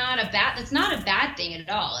it's not a bad thing at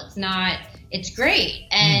all. It's great.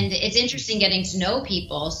 And it's interesting getting to know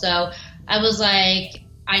people. So I was like,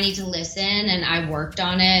 I need to listen, and I worked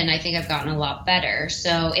on it, and I think I've gotten a lot better.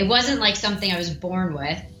 So it wasn't like something I was born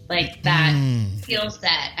with, like that skill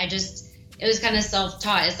set. It was kind of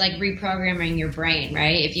self-taught. It's like reprogramming your brain,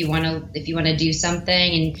 right? If you want to do something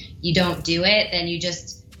and you don't do it, then you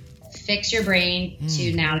just fix your brain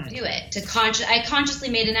to now do it. I consciously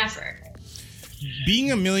made an effort.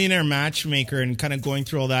 Being a millionaire matchmaker and kind of going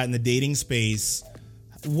through all that in the dating space,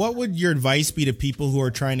 what would your advice be to people who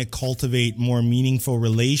are trying to cultivate more meaningful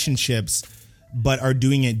relationships but are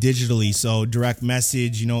doing it digitally? So direct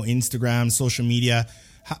message, you know, Instagram, social media.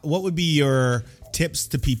 What would be your tips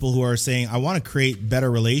to people who are saying, I want to create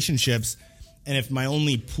better relationships, and if my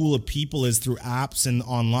only pool of people is through apps and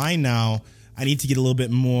online now, I need to get a little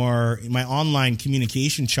bit more, my online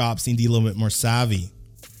communication chops need to be a little bit more savvy?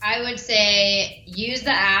 I would say use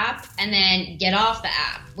the app and then get off the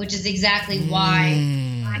app, which is exactly why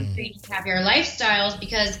I'm creating Caviar Lifestyles,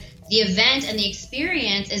 because the event and the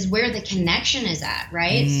experience is where the connection is at,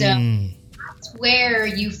 right? So that's where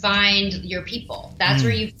you find your people. That's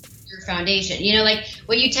where you find your foundation. You know, like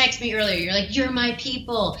when you text me earlier, you're like, you're my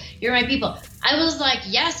people. You're my people. I was like,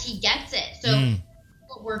 yes, he gets it. So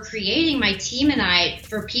what we're creating, my team and I,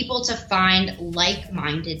 for people to find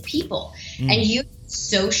like-minded people. And you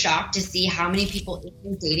so shocked to see how many people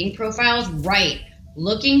in dating profiles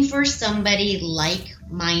looking for somebody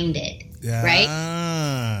like-minded,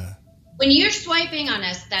 right? when you're swiping on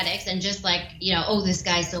aesthetics and just like, oh, this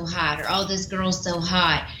guy's so hot or oh, this girl's so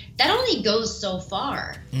hot, that only goes so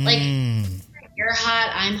far. Like, you're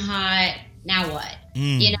hot, I'm hot, now what?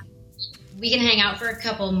 We can hang out for a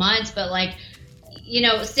couple months, but like,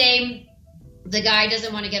 say the guy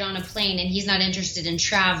doesn't want to get on a plane and he's not interested in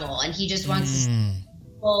travel and he just wants to see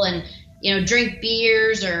people and, drink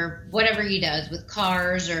beers or whatever he does with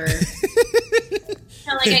cars or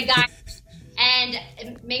like a guy. And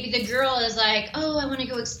maybe the girl is like, oh, I want to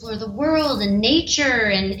go explore the world and nature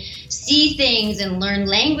and see things and learn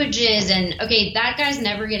languages. And okay, that guy's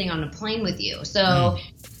never getting on a plane with you. So,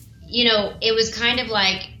 it was kind of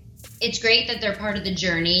like, it's great that they're part of the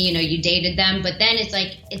journey. You dated them, but then it's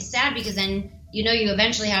like, it's sad because then, you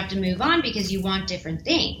eventually have to move on because you want different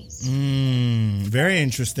things. Very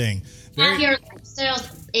interesting. Caviar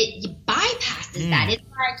lifestyles, it bypasses that. It's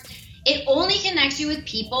like, it only connects you with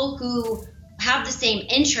people who have the same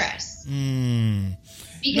interests.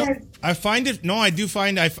 Because I find it. No, I do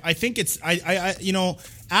find. I think it's.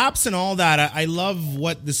 Apps and all that. I love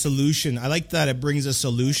what the solution. I like that it brings a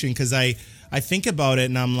solution because I think about it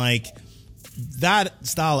and I'm like, that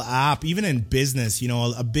style app, even in business,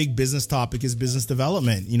 a big business topic is business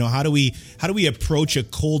development. How do we approach a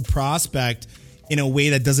cold prospect in a way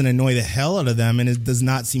that doesn't annoy the hell out of them and it does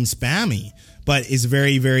not seem spammy, but is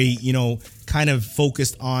very, very, kind of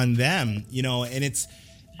focused on them, and it's,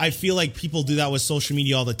 I feel like people do that with social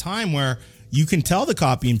media all the time where you can tell the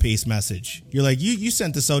copy and paste message. You're like, you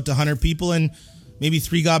sent this out to 100 people and maybe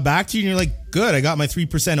 3 got back to you and you're like, good, I got my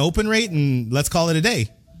 3% open rate and let's call it a day.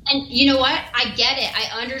 And you know what? I get it.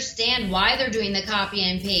 I understand why they're doing the copy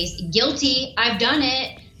and paste. Guilty. I've done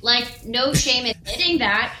it. Like, no shame admitting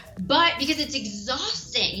that. But because it's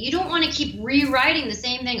exhausting. You don't want to keep rewriting the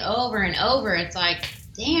same thing over and over. It's like,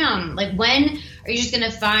 damn. Like, when are you just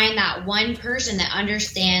going to find that one person that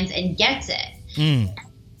understands and gets it?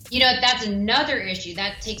 That's another issue.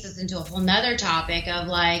 That takes us into a whole nother topic of,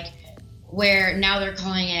 like, where now they're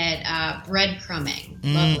calling it breadcrumbing.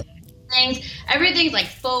 Lovely. Everything's like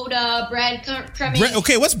photo, breadcrumbing.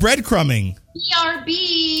 Okay, what's breadcrumbing?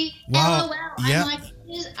 BRB, wow. LOL. Yeah. I'm like,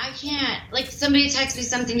 I can't. Like, somebody texted me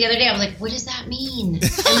something the other day. I was like, what does that mean?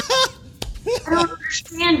 I don't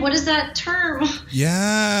understand. What is that term?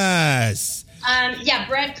 Yes.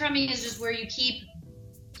 Breadcrumbing is just where you keep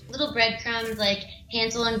little breadcrumbs, like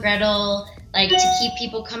Hansel and Gretel, like to keep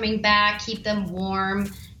people coming back, keep them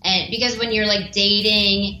warm. And because when you're like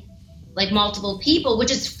dating like multiple people,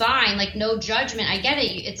 which is fine, like no judgment, I get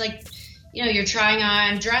it. It's like, you're trying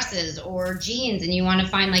on dresses or jeans and you want to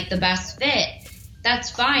find like the best fit.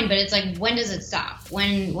 That's fine, but it's like, when does it stop?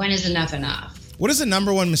 When is enough enough? What is the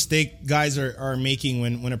number one mistake guys are making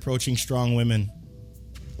when approaching strong women?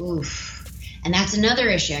 Oof. And that's another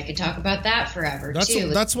issue. I could talk about that forever too.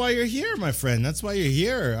 That's why you're here, my friend. That's why you're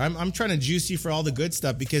here. I'm trying to juice you for all the good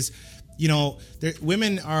stuff because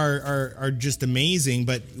women are just amazing,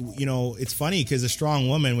 but it's funny because a strong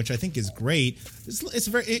woman, which I think is great,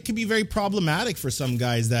 it can be very problematic for some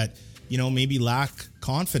guys that maybe lack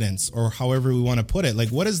confidence or however we want to put it. Like,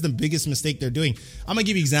 what is the biggest mistake they're doing? I'm gonna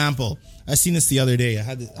give you an example. I seen this the other day.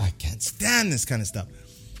 I can't stand this kind of stuff.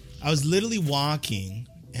 I was literally walking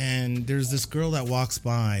and there's this girl that walks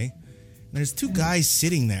by and there's 2 guys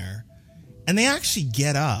sitting there and they actually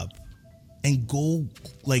get up and go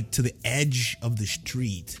like to the edge of the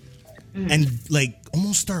street and like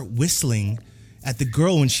almost start whistling at the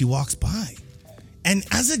girl when she walks by. And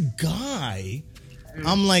as a guy,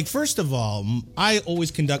 I'm like, first of all, I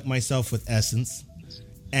always conduct myself with essence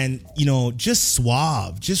and, just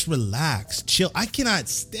suave, just relax, chill. I cannot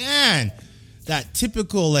stand that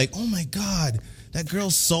typical like, oh my God, that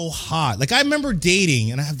girl's so hot. Like, I remember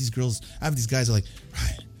dating and I have these guys are like,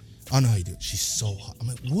 right, oh no, how you do it. She's so hot. I'm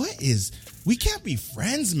like, we can't be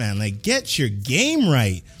friends, man. Like, get your game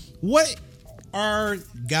right. What are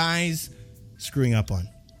guys screwing up on?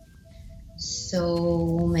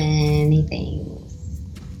 So many things.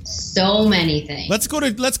 So many things. Let's go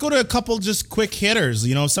to a couple just quick hitters.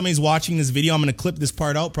 If somebody's watching this video, I'm going to clip this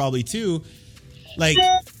part out probably too. Like,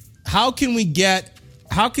 how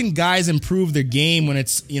can guys improve their game when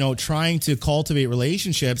it's, trying to cultivate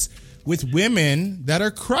relationships with women that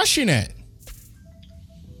are crushing it?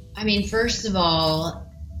 I mean, first of all,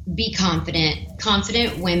 be confident.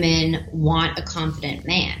 Confident women want a confident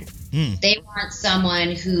man. They want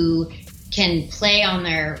someone who can play on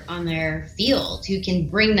their field, who can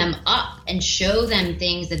bring them up and show them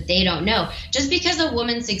things that they don't know. Just because a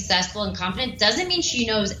woman's successful and confident doesn't mean she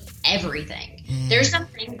knows everything. There's some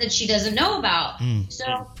things that she doesn't know about.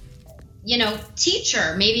 So, teach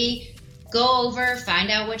her. Maybe go over, find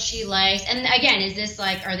out what she likes. And again, is this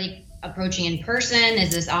like, are they approaching in person?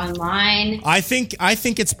 Is this online? I think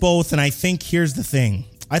it's both, and I think here's the thing.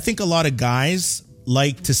 I think a lot of guys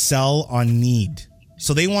like to sell on need.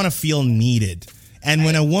 So they want to feel needed. And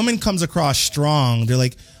when a woman comes across strong, they're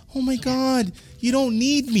like, "Oh my God, you don't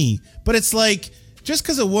need me." But it's like, just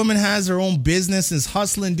because a woman has her own business, is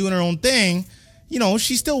hustling, doing her own thing, you know,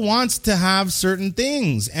 she still wants to have certain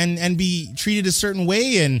things and be treated a certain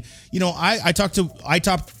way. And, you know, I talk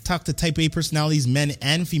to type A personalities, men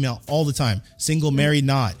and female, all the time, single, married,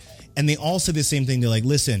 not. And they all say the same thing. They're like,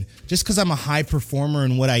 listen, just because I'm a high performer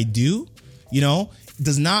in what I do, you know,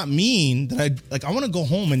 does not mean that I want to go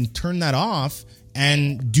home and turn that off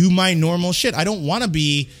and do my normal shit. I don't want to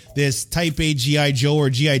be this type A G.I. Joe or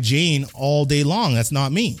G.I. Jane all day long. That's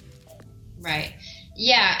not me. Right.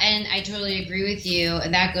 Yeah, and I totally agree with you.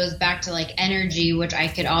 And that goes back to like energy, which I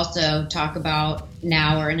could also talk about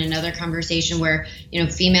now or in another conversation where, you know,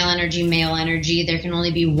 female energy, male energy, there can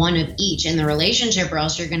only be one of each in the relationship or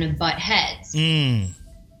else you're going to butt heads.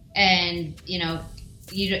 And, you know,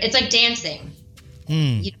 it's like dancing.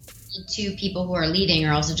 You need two people who are leading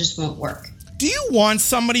or else it just won't work. Do you want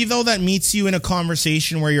somebody, though, that meets you in a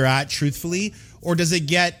conversation where you're at truthfully, or does it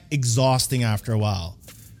get exhausting after a while?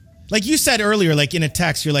 Like you said earlier, like in a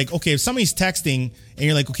text, you're like, okay, if somebody's texting and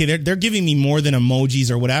you're like, okay, they're giving me more than emojis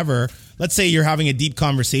or whatever. Let's say you're having a deep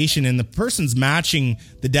conversation and the person's matching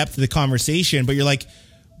the depth of the conversation, but you're like,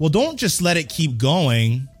 well, don't just let it keep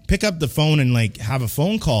going. Pick up the phone and like have a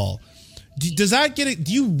phone call. Does that get it?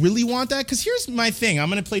 Do you really want that? Because here's my thing. I'm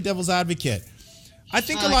going to play devil's advocate. I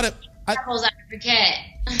think devil's advocate.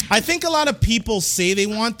 I think a lot of people say they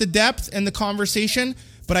want the depth and the conversation,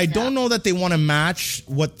 but I don't know that they want to match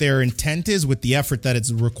what their intent is with the effort that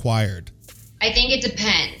it's required. I think it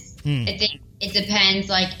depends. I think it depends.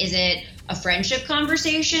 Like, is it a friendship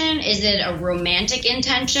conversation? Is it a romantic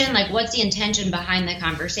intention? Like, what's the intention behind the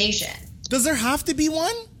conversation? Does there have to be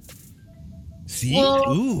one? See?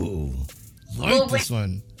 Well, ooh. This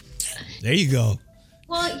one. There you go.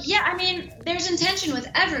 Well, yeah, I mean, there's intention with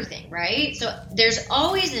everything, right? So there's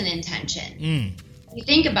always an intention. You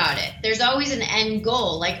think about it. There's always an end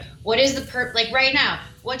goal. Like, what is the like right now,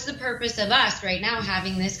 what's the purpose of us right now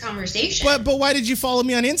having this conversation? But why did you follow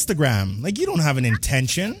me on Instagram? Like, you don't have an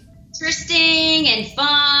intention. Interesting and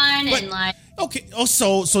fun and like. Okay. Oh,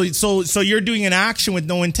 so you're doing an action with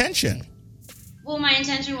no intention. Well, my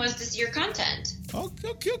intention was to see your content.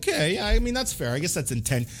 Okay. Yeah, I mean, that's fair. I guess that's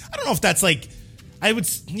intent. I don't know if that's like, I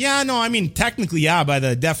mean, technically, yeah, by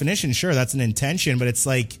the definition, sure, that's an intention, but it's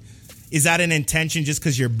like, is that an intention just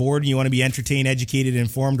because you're bored and you want to be entertained, educated,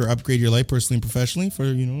 informed, or upgrade your life personally and professionally for,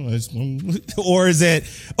 you know, or is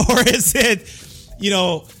it, you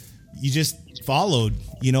know, you just followed,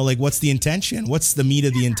 you know, like what's the intention? What's the meat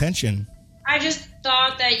of the intention? I just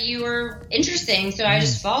thought that you were interesting, so I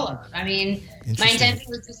just followed. I mean, my intention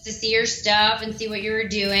was just to see your stuff and see what you were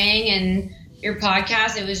doing and your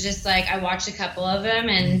podcast. It was just like I watched a couple of them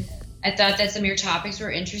and I thought that some of your topics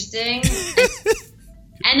were interesting.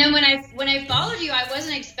 And then when I followed you, I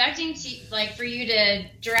wasn't expecting for you to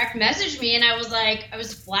direct message me, and I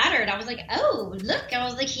was flattered. I was like, oh, look, I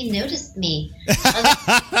was like, he noticed me.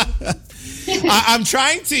 I'm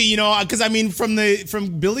trying to, you know, because I mean,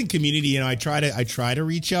 from building community, you know, I try to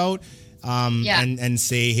reach out, and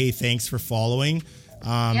say, hey, thanks for following.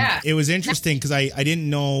 It was interesting because I didn't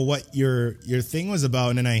know what your thing was about,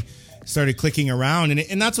 and then I started clicking around,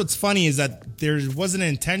 and that's what's funny is that there wasn't an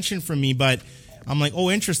intention from me, but I'm like, oh,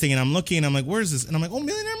 interesting, and I'm looking, and I'm like, where's this? And I'm like, oh,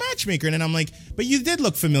 Millionaire Matchmaker, and then I'm like, but you did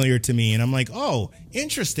look familiar to me, and I'm like, oh,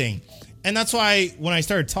 interesting, and that's why when I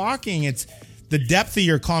started talking, it's the depth of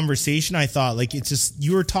your conversation. I thought like it's just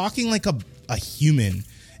you were talking like a human.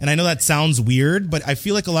 And I know that sounds weird, but I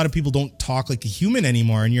feel like a lot of people don't talk like a human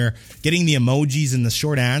anymore. And you're getting the emojis and the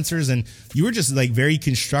short answers, and you were just like very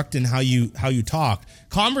constructed in how you talk.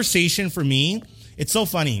 Conversation for me, it's so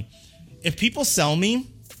funny. If people sell me,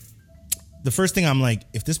 the first thing I'm like,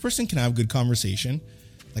 if this person can have good conversation,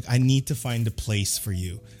 like I need to find a place for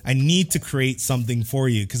you. I need to create something for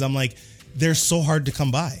you because I'm like, they're so hard to come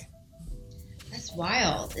by. That's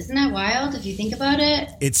wild. Isn't that wild if you think about it?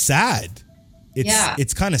 It's sad.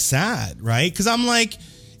 It's kind of sad, right? Because I'm like,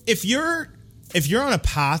 if you're on a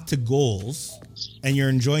path to goals and you're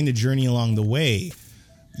enjoying the journey along the way,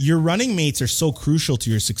 your running mates are so crucial to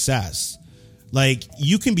your success. Like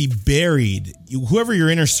you can be buried. Whoever your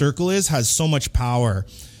inner circle is has so much power.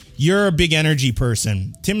 You're a big energy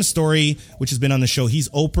person. Tim Story, which has been on the show, he's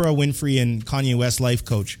Oprah Winfrey and Kanye West life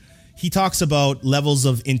coach. He talks about levels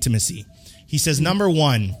of intimacy. He says, number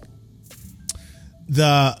one,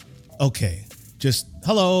 just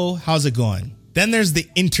hello, how's it going? Then there's the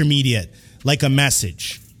intermediate, like a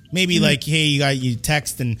message. Maybe like, hey, you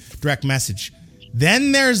text and direct message.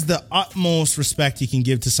 Then there's the utmost respect you can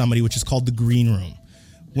give to somebody, which is called the green room.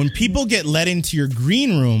 When people get let into your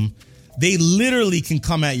green room, they literally can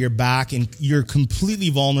come at your back and you're completely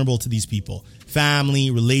vulnerable to these people.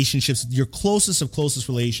 Family, relationships, your closest of closest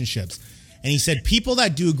relationships. And he said people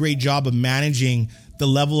that do a great job of managing the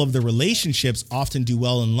level of the relationships often do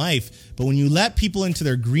well in life. But when you let people into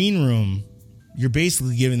their green room, you're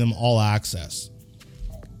basically giving them all access.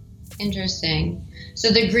 Interesting. So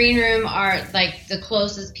the green room are like the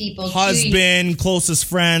closest people Husband, to you. closest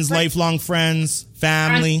friends, lifelong friends,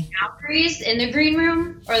 family. Are there boundaries in the green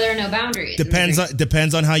room, or there are no boundaries?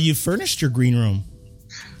 Depends on how you furnished your green room.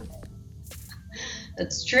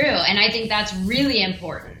 That's true. And I think that's really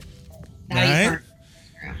important. Right?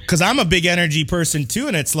 Because I'm a big energy person too,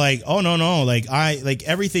 and it's like, oh no, like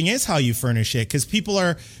everything is how you furnish it. Because people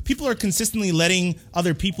are consistently letting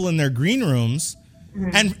other people in their green rooms,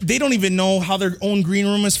 and they don't even know how their own green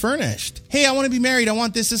room is furnished. Hey, I want to be married. I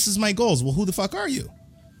want this. This is my goals. Well, who the fuck are you?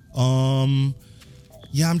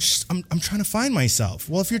 Yeah, I'm trying to find myself.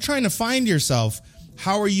 Well, if you're trying to find yourself,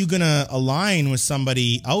 how are you gonna align with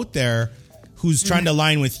somebody out there who's trying to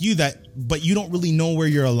align with you but you don't really know where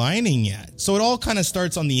you're aligning yet? So it all kind of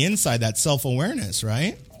starts on the inside, that self-awareness,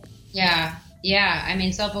 right? Yeah. I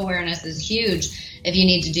mean, self-awareness is huge if you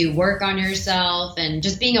need to do work on yourself and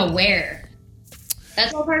just being aware.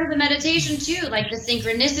 That's all part of the meditation too, like the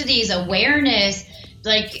synchronicities, awareness.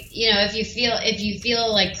 Like, you know, if you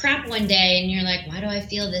feel like crap one day and you're like, why do I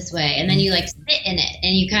feel this way? And then you like sit in it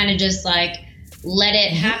and you kind of just like let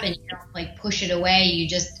it happen. You don't like push it away.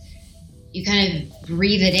 You kind of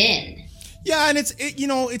breathe it in. Yeah, and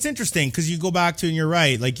it's interesting because you go back to, and you're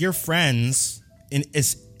right, like your friends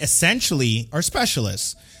essentially are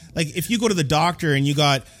specialists. Like if you go to the doctor and you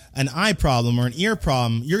got an eye problem or an ear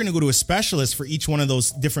problem, you're going to go to a specialist for each one of those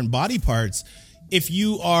different body parts. If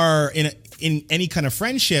you are in any kind of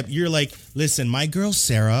friendship, you're like, listen, my girl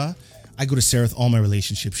Sarah, I go to Sarah with all my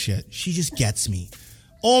relationship shit. She just gets me.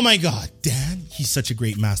 Oh my God, Dan, he's such a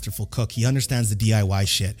great masterful cook. He understands the DIY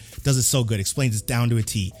shit. Does it so good. Explains it down to a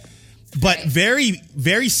T. But very,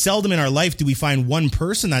 very seldom in our life do we find one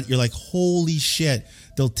person that you're like, holy shit.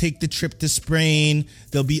 They'll take the trip to Spain.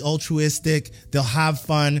 They'll be altruistic. They'll have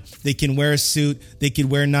fun. They can wear a suit. They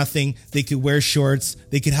could wear nothing. They could wear shorts.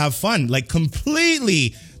 They could have fun. Like completely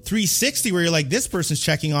 360 where you're like, this person's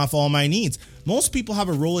checking off all my needs. Most people have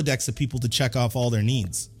a Rolodex of people to check off all their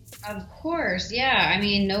needs. Of course, yeah. I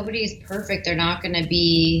mean, nobody's perfect. They're not going to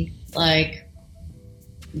be like,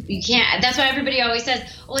 you can't. That's why everybody always says,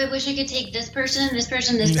 oh, I wish I could take this person, this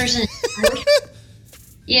person, this person.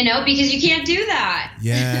 You know, because you can't do that.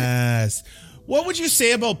 Yes. What would you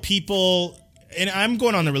say about people, and I'm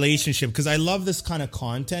going on the relationship because I love this kind of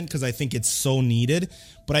content because I think it's so needed,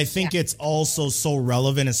 but I think it's also so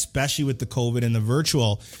relevant, especially with the COVID and the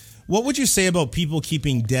virtual. What would you say about people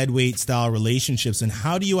keeping dead weight style relationships, and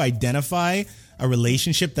how do you identify a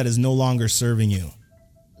relationship that is no longer serving you?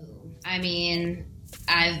 I mean,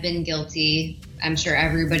 I've been guilty. I'm sure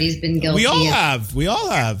everybody's been guilty. We all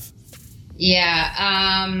have. Yeah.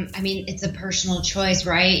 I mean, it's a personal choice,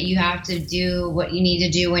 right? You have to do what you need to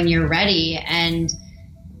do when you're ready, and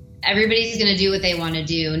everybody's going to do what they want to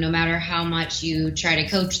do, no matter how much you try to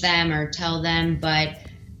coach them or tell them. But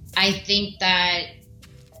I think that,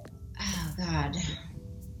 oh God,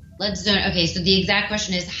 let's do it. Okay. So the exact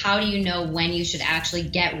question is, how do you know when you should actually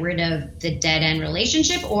get rid of the dead end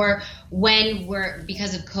relationship, or when we're,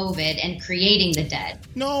 because of COVID and creating the dead?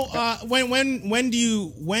 No. How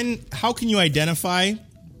can you identify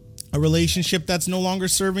a relationship that's no longer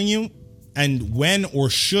serving you, and when or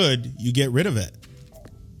should you get rid of it?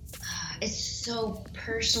 It's so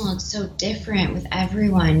personal. It's so different with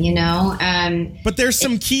everyone, you know? But there's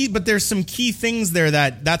some key things there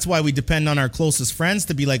that's why we depend on our closest friends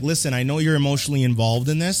to be like, listen, I know you're emotionally involved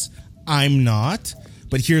in this. I'm not,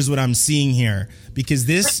 but here's what I'm seeing here, because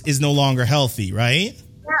this is no longer healthy, right?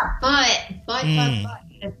 Yeah, but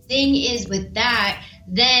the thing is with that,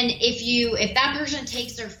 then if that person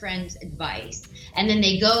takes their friend's advice and then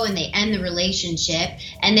they go and they end the relationship,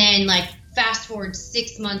 and then like fast forward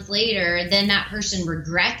 6 months later, then that person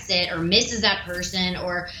regrets it or misses that person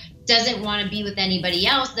or doesn't want to be with anybody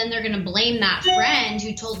else, then they're going to blame that friend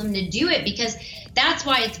who told them to do it, because that's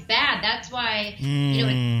why it's bad. That's why, you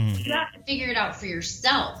know, you have to figure it out for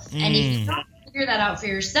yourself. And if you don't figure that out for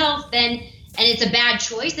yourself, then, and it's a bad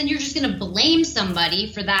choice, then you're just going to blame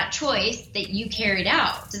somebody for that choice that you carried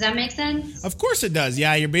out. Does that make sense? Of course it does.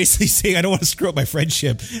 Yeah, you're basically saying, I don't want to screw up my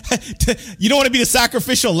friendship. You don't want to be the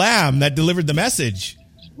sacrificial lamb that delivered the message.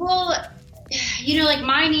 Well, like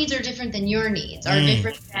my needs are different than your needs, are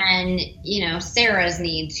different than, Sarah's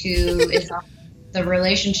needs, who is the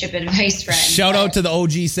relationship advice friend. Shout out to the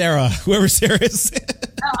OG Sarah, whoever Sarah is.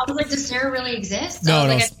 I was like, does Sarah really exist?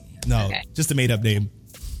 No, Okay. Just a made up name.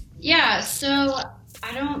 Yeah, so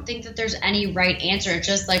I don't think that there's any right answer. It's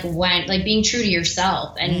just like being true to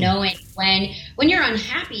yourself and knowing when you're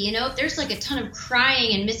unhappy, if there's like a ton of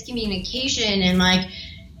crying and miscommunication and like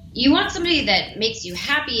you want somebody that makes you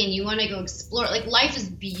happy and you want to go explore. Like life is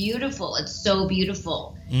beautiful. It's so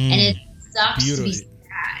beautiful. And it sucks to be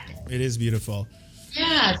sad. It is beautiful.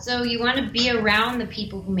 Yeah, so you want to be around the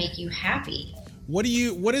people who make you happy. What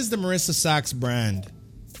is the Marisa Sachs brand?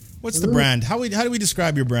 What's the brand? How do we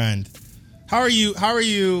describe your brand? What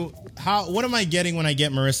am I getting when I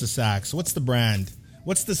get Marisa Sachs? What's the brand?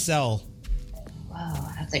 What's the sell?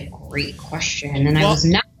 Wow, that's a great question. And I was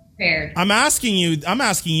not prepared. I'm asking you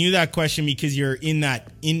that question because you're in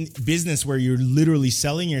business where you're literally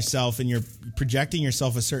selling yourself and you're projecting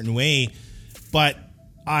yourself a certain way. But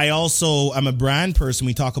I'm a brand person.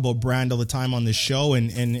 We talk about brand all the time on this show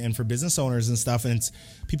and for business owners and stuff. And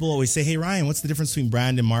people always say, hey, Ryan, what's the difference between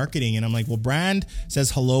brand and marketing? And I'm like, well, brand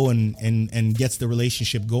says hello and gets the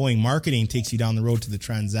relationship going. Marketing takes you down the road to the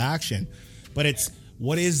transaction. But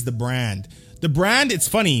what is the brand? The brand, it's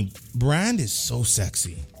funny. Brand is so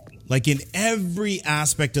sexy. Like in every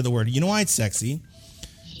aspect of the word. You know why it's sexy?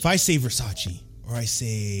 If I say Versace or I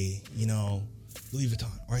say, Louis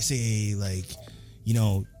Vuitton or I say like,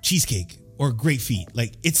 cheesecake or great feet.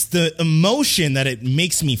 Like it's the emotion that it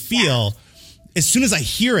makes me feel as soon as I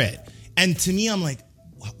hear it. And to me, I'm like,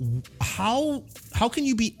 how can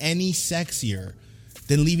you be any sexier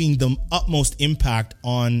than leaving the utmost impact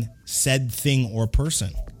on said thing or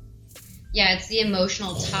person? Yeah, it's the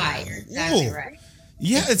emotional tie. You're exactly right.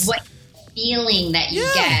 Yeah, it's what feeling that you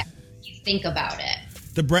get when you think about it.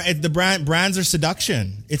 The brands are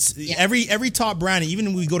seduction. It's every top brand, even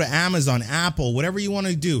when we go to Amazon, Apple, whatever you want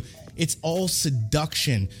to do, it's all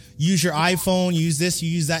seduction. Use your iPhone, use this, you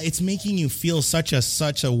use that. It's making you feel such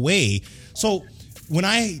a way. So when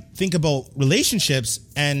I think about relationships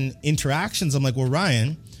and interactions, I'm like, well,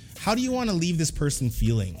 Ryan, how do you want to leave this person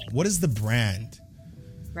feeling? What is the brand?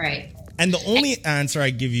 Right. And the only answer I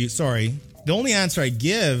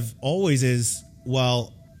give always is,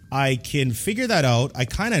 well, I can figure that out. I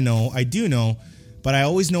kind of know. I do know. But I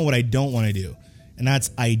always know what I don't want to do. And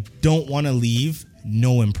that's I don't want to leave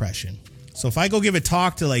no impression. So if I go give a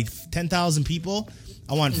talk to like 10,000 people,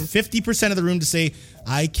 I want 50% of the room to say,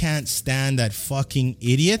 I can't stand that fucking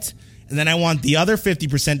idiot. And then I want the other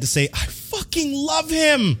 50% to say, I fucking love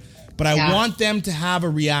him. But I want them to have a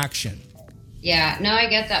reaction. Yeah, no, I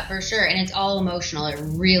get that for sure. And it's all emotional. It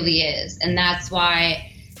really is. And that's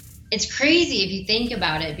why it's crazy if you think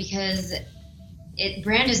about it, because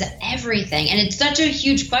brand is everything. And it's such a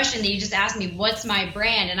huge question that you just asked me, what's my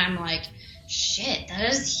brand? And I'm like, shit,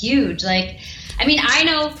 that is huge. Like, I mean, I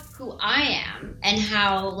know who I am and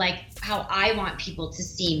how I want people to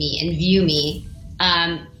see me and view me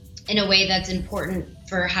in a way that's important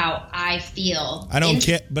for how I feel. I don't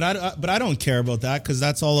care, but I don't care about that because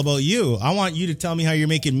that's all about you. I want you to tell me how you're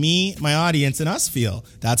making me, my audience, and us feel.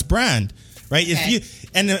 That's brand, right? Okay.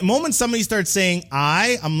 And the moment somebody starts saying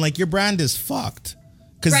I'm like, your brand is fucked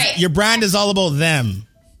because your brand is all about them.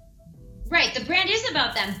 Right, the brand is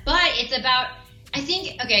about them, but it's about. I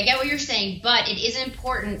get what you're saying, but it is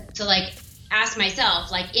important to ask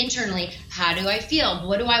myself, internally, how do I feel?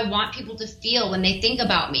 What do I want people to feel when they think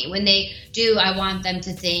about me? When they do, I want them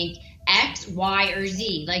to think X, Y, or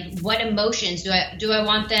Z. What emotions do I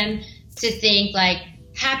want them to think?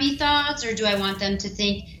 Happy thoughts, or do I want them to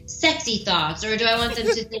think sexy thoughts, or do I want them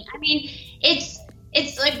to think? I mean, it's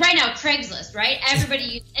like right now, Craigslist, right?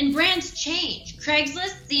 Everybody and brands change.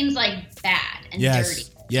 Craigslist seems bad and dirty.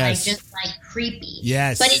 Yes. Just creepy.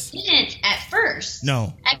 Yes. But it didn't at first.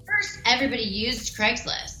 No. At first, everybody used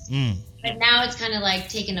Craigslist. But now it's kind of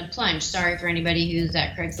taking a plunge. Sorry for anybody who's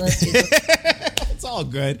at Craigslist. It's all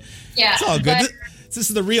good. Yeah. It's all good. This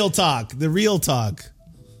is the real talk. The real talk.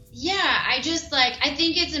 Yeah. I just I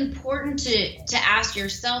think it's important to ask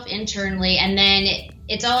yourself internally, and then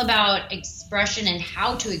it's all about expression and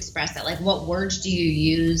how to express that. What words do you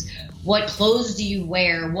use? What clothes do you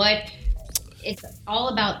wear? It's all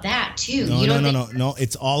about that too. No.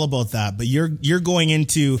 It's all about that. But you're going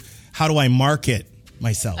into how do I market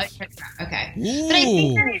myself? Okay. Ooh, but I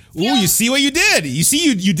think you see what you did. You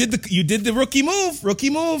see you did the rookie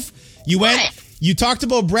move. You went. You talked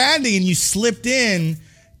about branding and you slipped in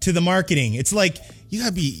to the marketing. It's like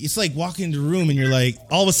it's like walking into a room and you're like,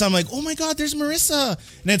 all of a sudden, like, oh my God, there's Marisa. And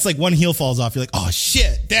then it's like one heel falls off. You're like, oh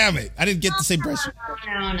shit, damn it. I didn't get the same pressure.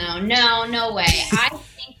 No way. I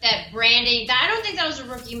think that branding, I don't think that was a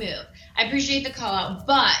rookie move. I appreciate the call out,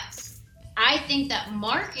 but I think that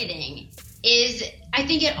marketing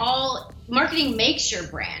marketing makes your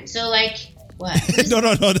brand. So like, what? No.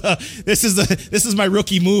 This is my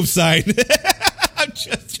rookie move sign. I'm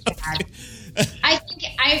just joking.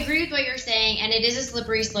 I agree with what you're saying, and it is a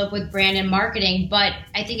slippery slope with brand and marketing, but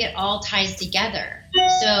I think it all ties together.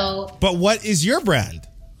 So, but what is your brand?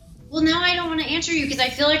 Well, now I don't want to answer you because I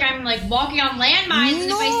feel like I'm like walking on landmines. And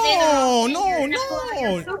if I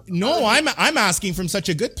say that, no. I'm asking from such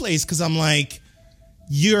a good place because I'm like,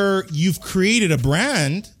 you've created a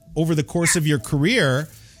brand over the course of your career.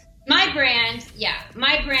 My brand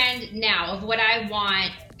now of what I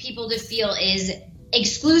want people to feel is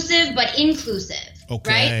exclusive but inclusive.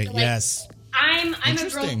 Okay. Right? So like, yes. I'm a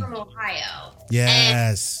girl from Ohio.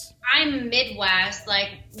 Yes. And I'm Midwest.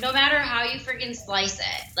 Like, no matter how you freaking slice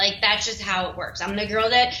it, like that's just how it works. I'm the girl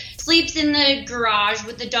that sleeps in the garage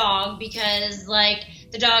with the dog because like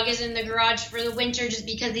the dog is in the garage for the winter just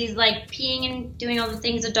because he's like peeing and doing all the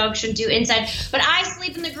things a dog should do inside. But I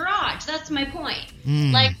sleep in the garage. That's my point.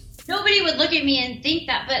 Like nobody would look at me and think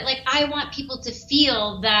that, but like I want people to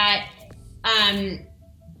feel that.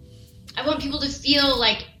 I want people to feel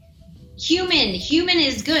like human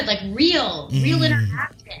is good, like real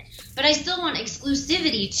interaction. But I still want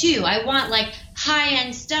exclusivity too. I want like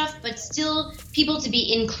high-end stuff, but still people to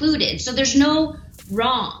be included. So there's no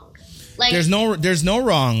wrong. Like there's no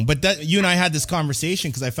wrong. But that you and I had this conversation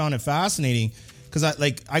because I found it fascinating. Because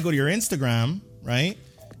I go to your Instagram, right?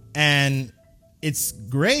 And it's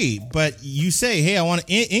great, but you say, hey, I want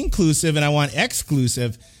inclusive and I want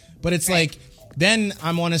exclusive. But it's right. Like, then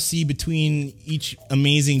I want to see between each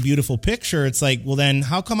amazing, beautiful picture. It's like, well, then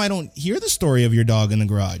how come I don't hear the story of your dog in the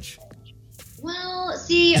garage? Well,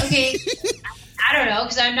 see, okay, I don't know,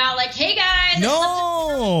 because I'm not like, hey guys,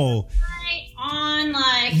 no,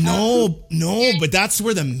 no, but that's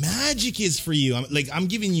where the magic is for you. I'm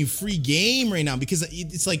giving you free game right now because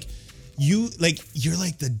it's like you're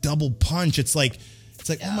like the double punch. It's like,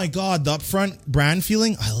 oh my God, the upfront brand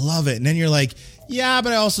feeling, I love it. And then you're like, yeah,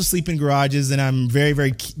 but I also sleep in garages and I'm very,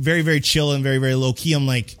 very, very, very chill and very, very low key. I'm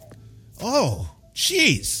like, oh,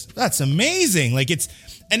 geez, that's amazing. Like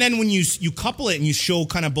and then when you couple it and you show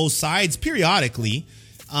kind of both sides periodically,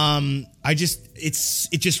 it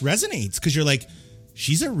just resonates because you're like,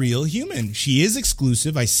 she's a real human. She is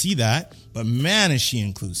exclusive. I see that, but man, is she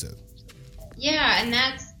inclusive. Yeah, and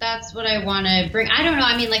that's what I want to bring. I don't know.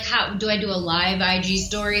 I mean, like, how do I do a live IG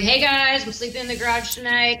story? Hey guys, I'm sleeping in the garage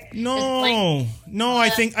tonight. No. I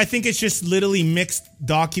think it's just literally mixed,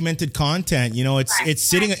 documented content. You know, it's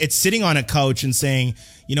sitting on a couch and saying,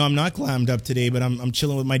 you know, I'm not glammed up today, but I'm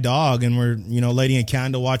chilling with my dog and we're, you know, lighting a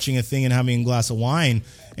candle, watching a thing, and having a glass of wine.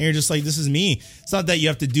 And you're just like, this is me. It's not that you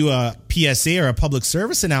have to do a PSA or a public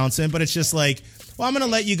service announcement, but it's just like, well, I'm going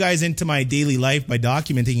to let you guys into my daily life by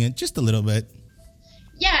documenting it just a little bit.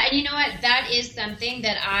 Yeah, and you know what? That is something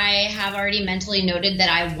that I have already mentally noted that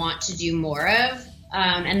I want to do more of.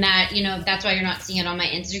 And that, you know, that's why you're not seeing it on my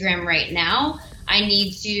Instagram right now. I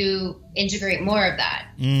need to integrate more of that.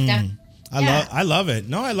 I love it.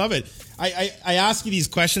 No, I love it. I ask you these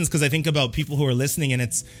questions because I think about people who are listening, and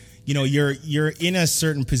it's, you know, you're in a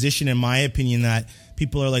certain position, in my opinion, that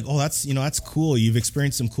people are like, oh, that's cool. You've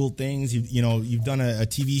experienced some cool things. You've done a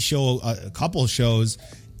TV show, a couple shows,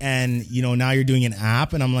 and, you know, now you're doing an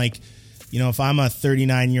app. And I'm like, you know, if I'm a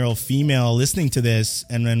 39-year-old female listening to this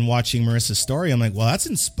and then watching Marisa's story, I'm like, well, that's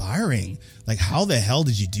inspiring. Like, how the hell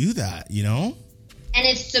did you do that? You know? And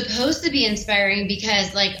it's supposed to be inspiring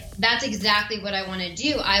because, like, that's exactly what I want to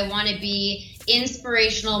do. I want to be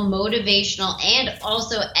inspirational, motivational, and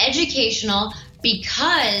also educational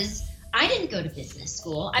because I didn't go to business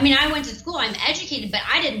school. I mean, I went to school. I'm educated, but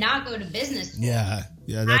I did not go to business school. Yeah,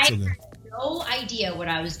 that's I had no idea what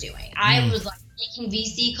I was doing. I was like making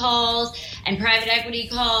VC calls and private equity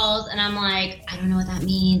calls, and I'm like, I don't know what that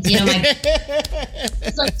means. You know,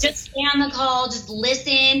 it's like, just stay on the call, just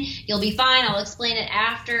listen. You'll be fine. I'll explain it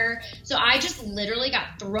after. So I just literally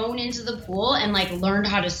got thrown into the pool and like learned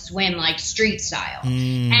how to swim like street style.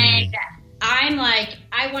 And I'm like,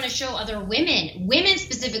 I want to show other women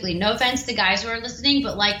specifically, no offense to guys who are listening,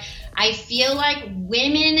 but like, I feel like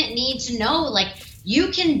women need to know, like, you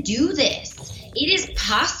can do this. It is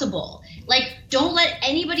possible. Like, don't let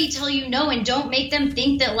anybody tell you no, and don't make them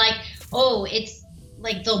think that like, oh, it's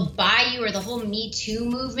like they'll buy you, or the whole Me Too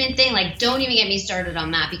movement thing. Like, don't even get me started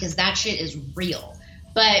on that because that shit is real.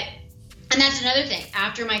 But And that's another thing.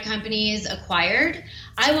 After my company is acquired,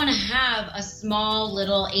 I want to have a small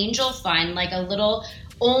little angel fund, like a little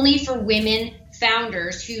only for women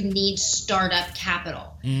founders who need startup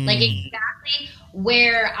capital. Like exactly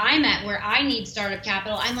where I'm at, where I need startup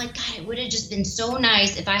capital. I'm like, God, it would have just been so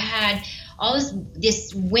nice if I had all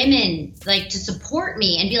this women like to support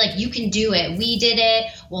me and be like, you can do it. We did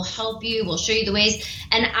it. We'll help you. We'll show you the ways.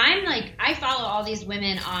 And I'm like, I follow all these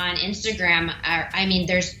women on Instagram. I mean,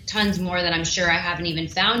 there's tons more that I'm sure I haven't even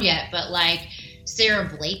found yet, but like Sarah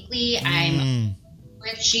Blakely,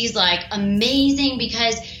 she's like amazing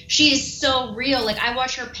because she is so real. Like I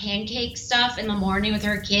watch her pancake stuff in the morning with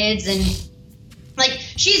her kids and like,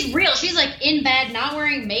 she's real. She's like in bed, not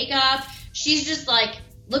wearing makeup. She's just like,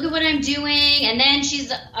 look at what I'm doing. And then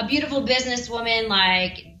she's a beautiful businesswoman,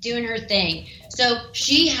 like doing her thing. So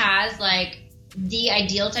she has like the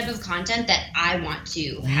ideal type of content that I want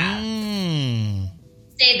to have.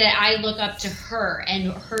 Say that I look up to her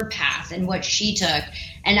and her path and what she took.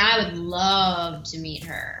 And I would love to meet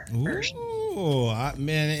her. Ooh,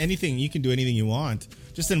 man, anything. You can do anything you want.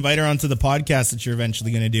 Just invite her onto the podcast that you're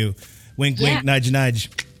eventually going to do. Wink, wink, nudge, nudge.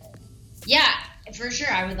 Yeah, for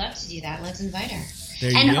sure. I would love to do that. Let's invite her.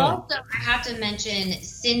 And also, I have to mention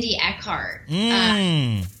Cindy Eckhart.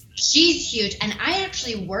 She's huge. And I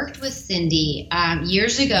actually worked with Cindy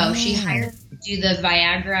years ago. She hired me to do the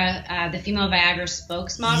Viagra, the female Viagra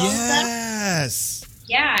spokesmodel stuff. Yes.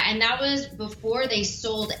 Yeah, and that was before they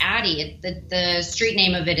sold Addie. The street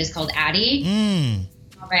name of it is called Addie.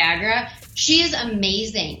 Viagra. She is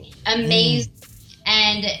amazing.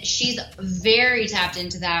 And she's very tapped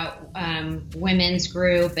into that women's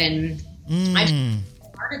group. And I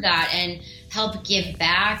just part of that and help give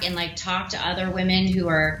back and like talk to other women who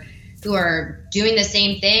are doing the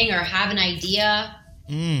same thing or have an idea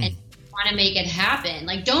and want to make it happen.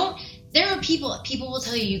 Like there are people will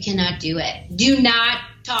tell you cannot do it. Do not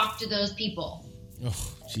talk to those people.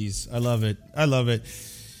 Oh, jeez. I love it.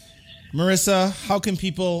 Marisa, how can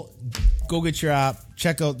people go get your app,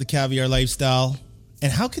 check out the Caviar lifestyle,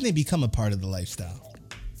 and how can they become a part of the lifestyle?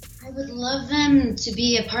 I would love them to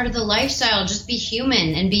be a part of the lifestyle. Just be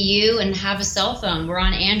human and be you and have a cell phone. We're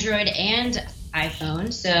on Android and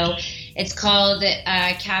iPhone. So it's called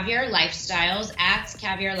Caviar Lifestyles, at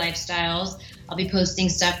Caviar Lifestyles. I'll be posting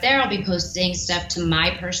stuff there. I'll be posting stuff to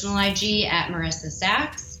my personal IG at Marisa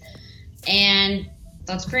Sachs. And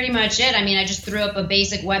that's pretty much it. I mean, I just threw up a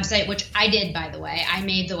basic website, which I did, by the way. I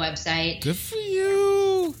made the website. Good for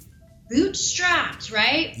you. Bootstrapped,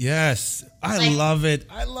 right? Yes. I love it.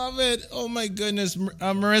 Oh, my goodness.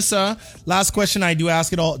 Marisa, last question. I do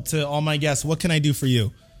ask it all to all my guests. What can I do for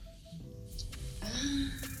you?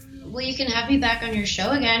 Well, you can have me back on your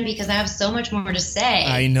show again because I have so much more to say.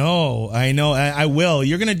 I know. I will.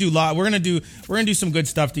 You're gonna do We're gonna do some good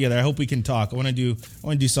stuff together. I hope we can talk. I want to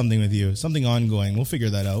do something with you, something ongoing. We'll figure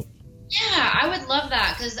that out. Yeah, I would love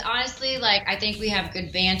that because honestly, like I think we have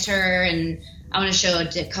good banter, and I want to show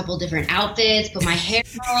a couple different outfits, put my hair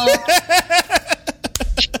on. I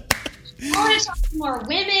want to talk to more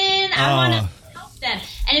women. I want to help them.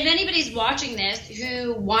 And if anybody's watching this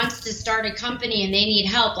who wants to start a company and they need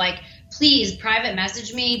help, like please private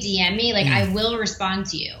message me, DM me. Like I will respond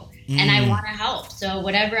to you, and I want to help. So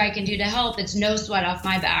whatever I can do to help, it's no sweat off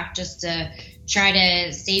my back. Just to try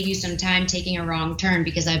to save you some time taking a wrong turn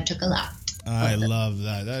because I've took a lot. I love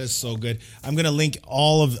that. That is so good. I'm going to link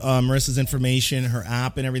all of Marisa's information, her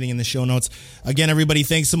app, and everything in the show notes. Again, everybody,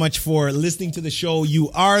 thanks so much for listening to the show. You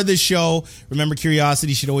are the show. Remember,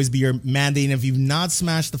 curiosity should always be your mandate. And if you've not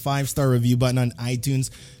smashed the 5-star review button on iTunes,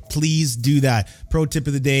 please do that. Pro tip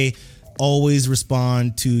of the day, always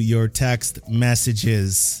respond to your text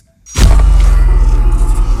messages.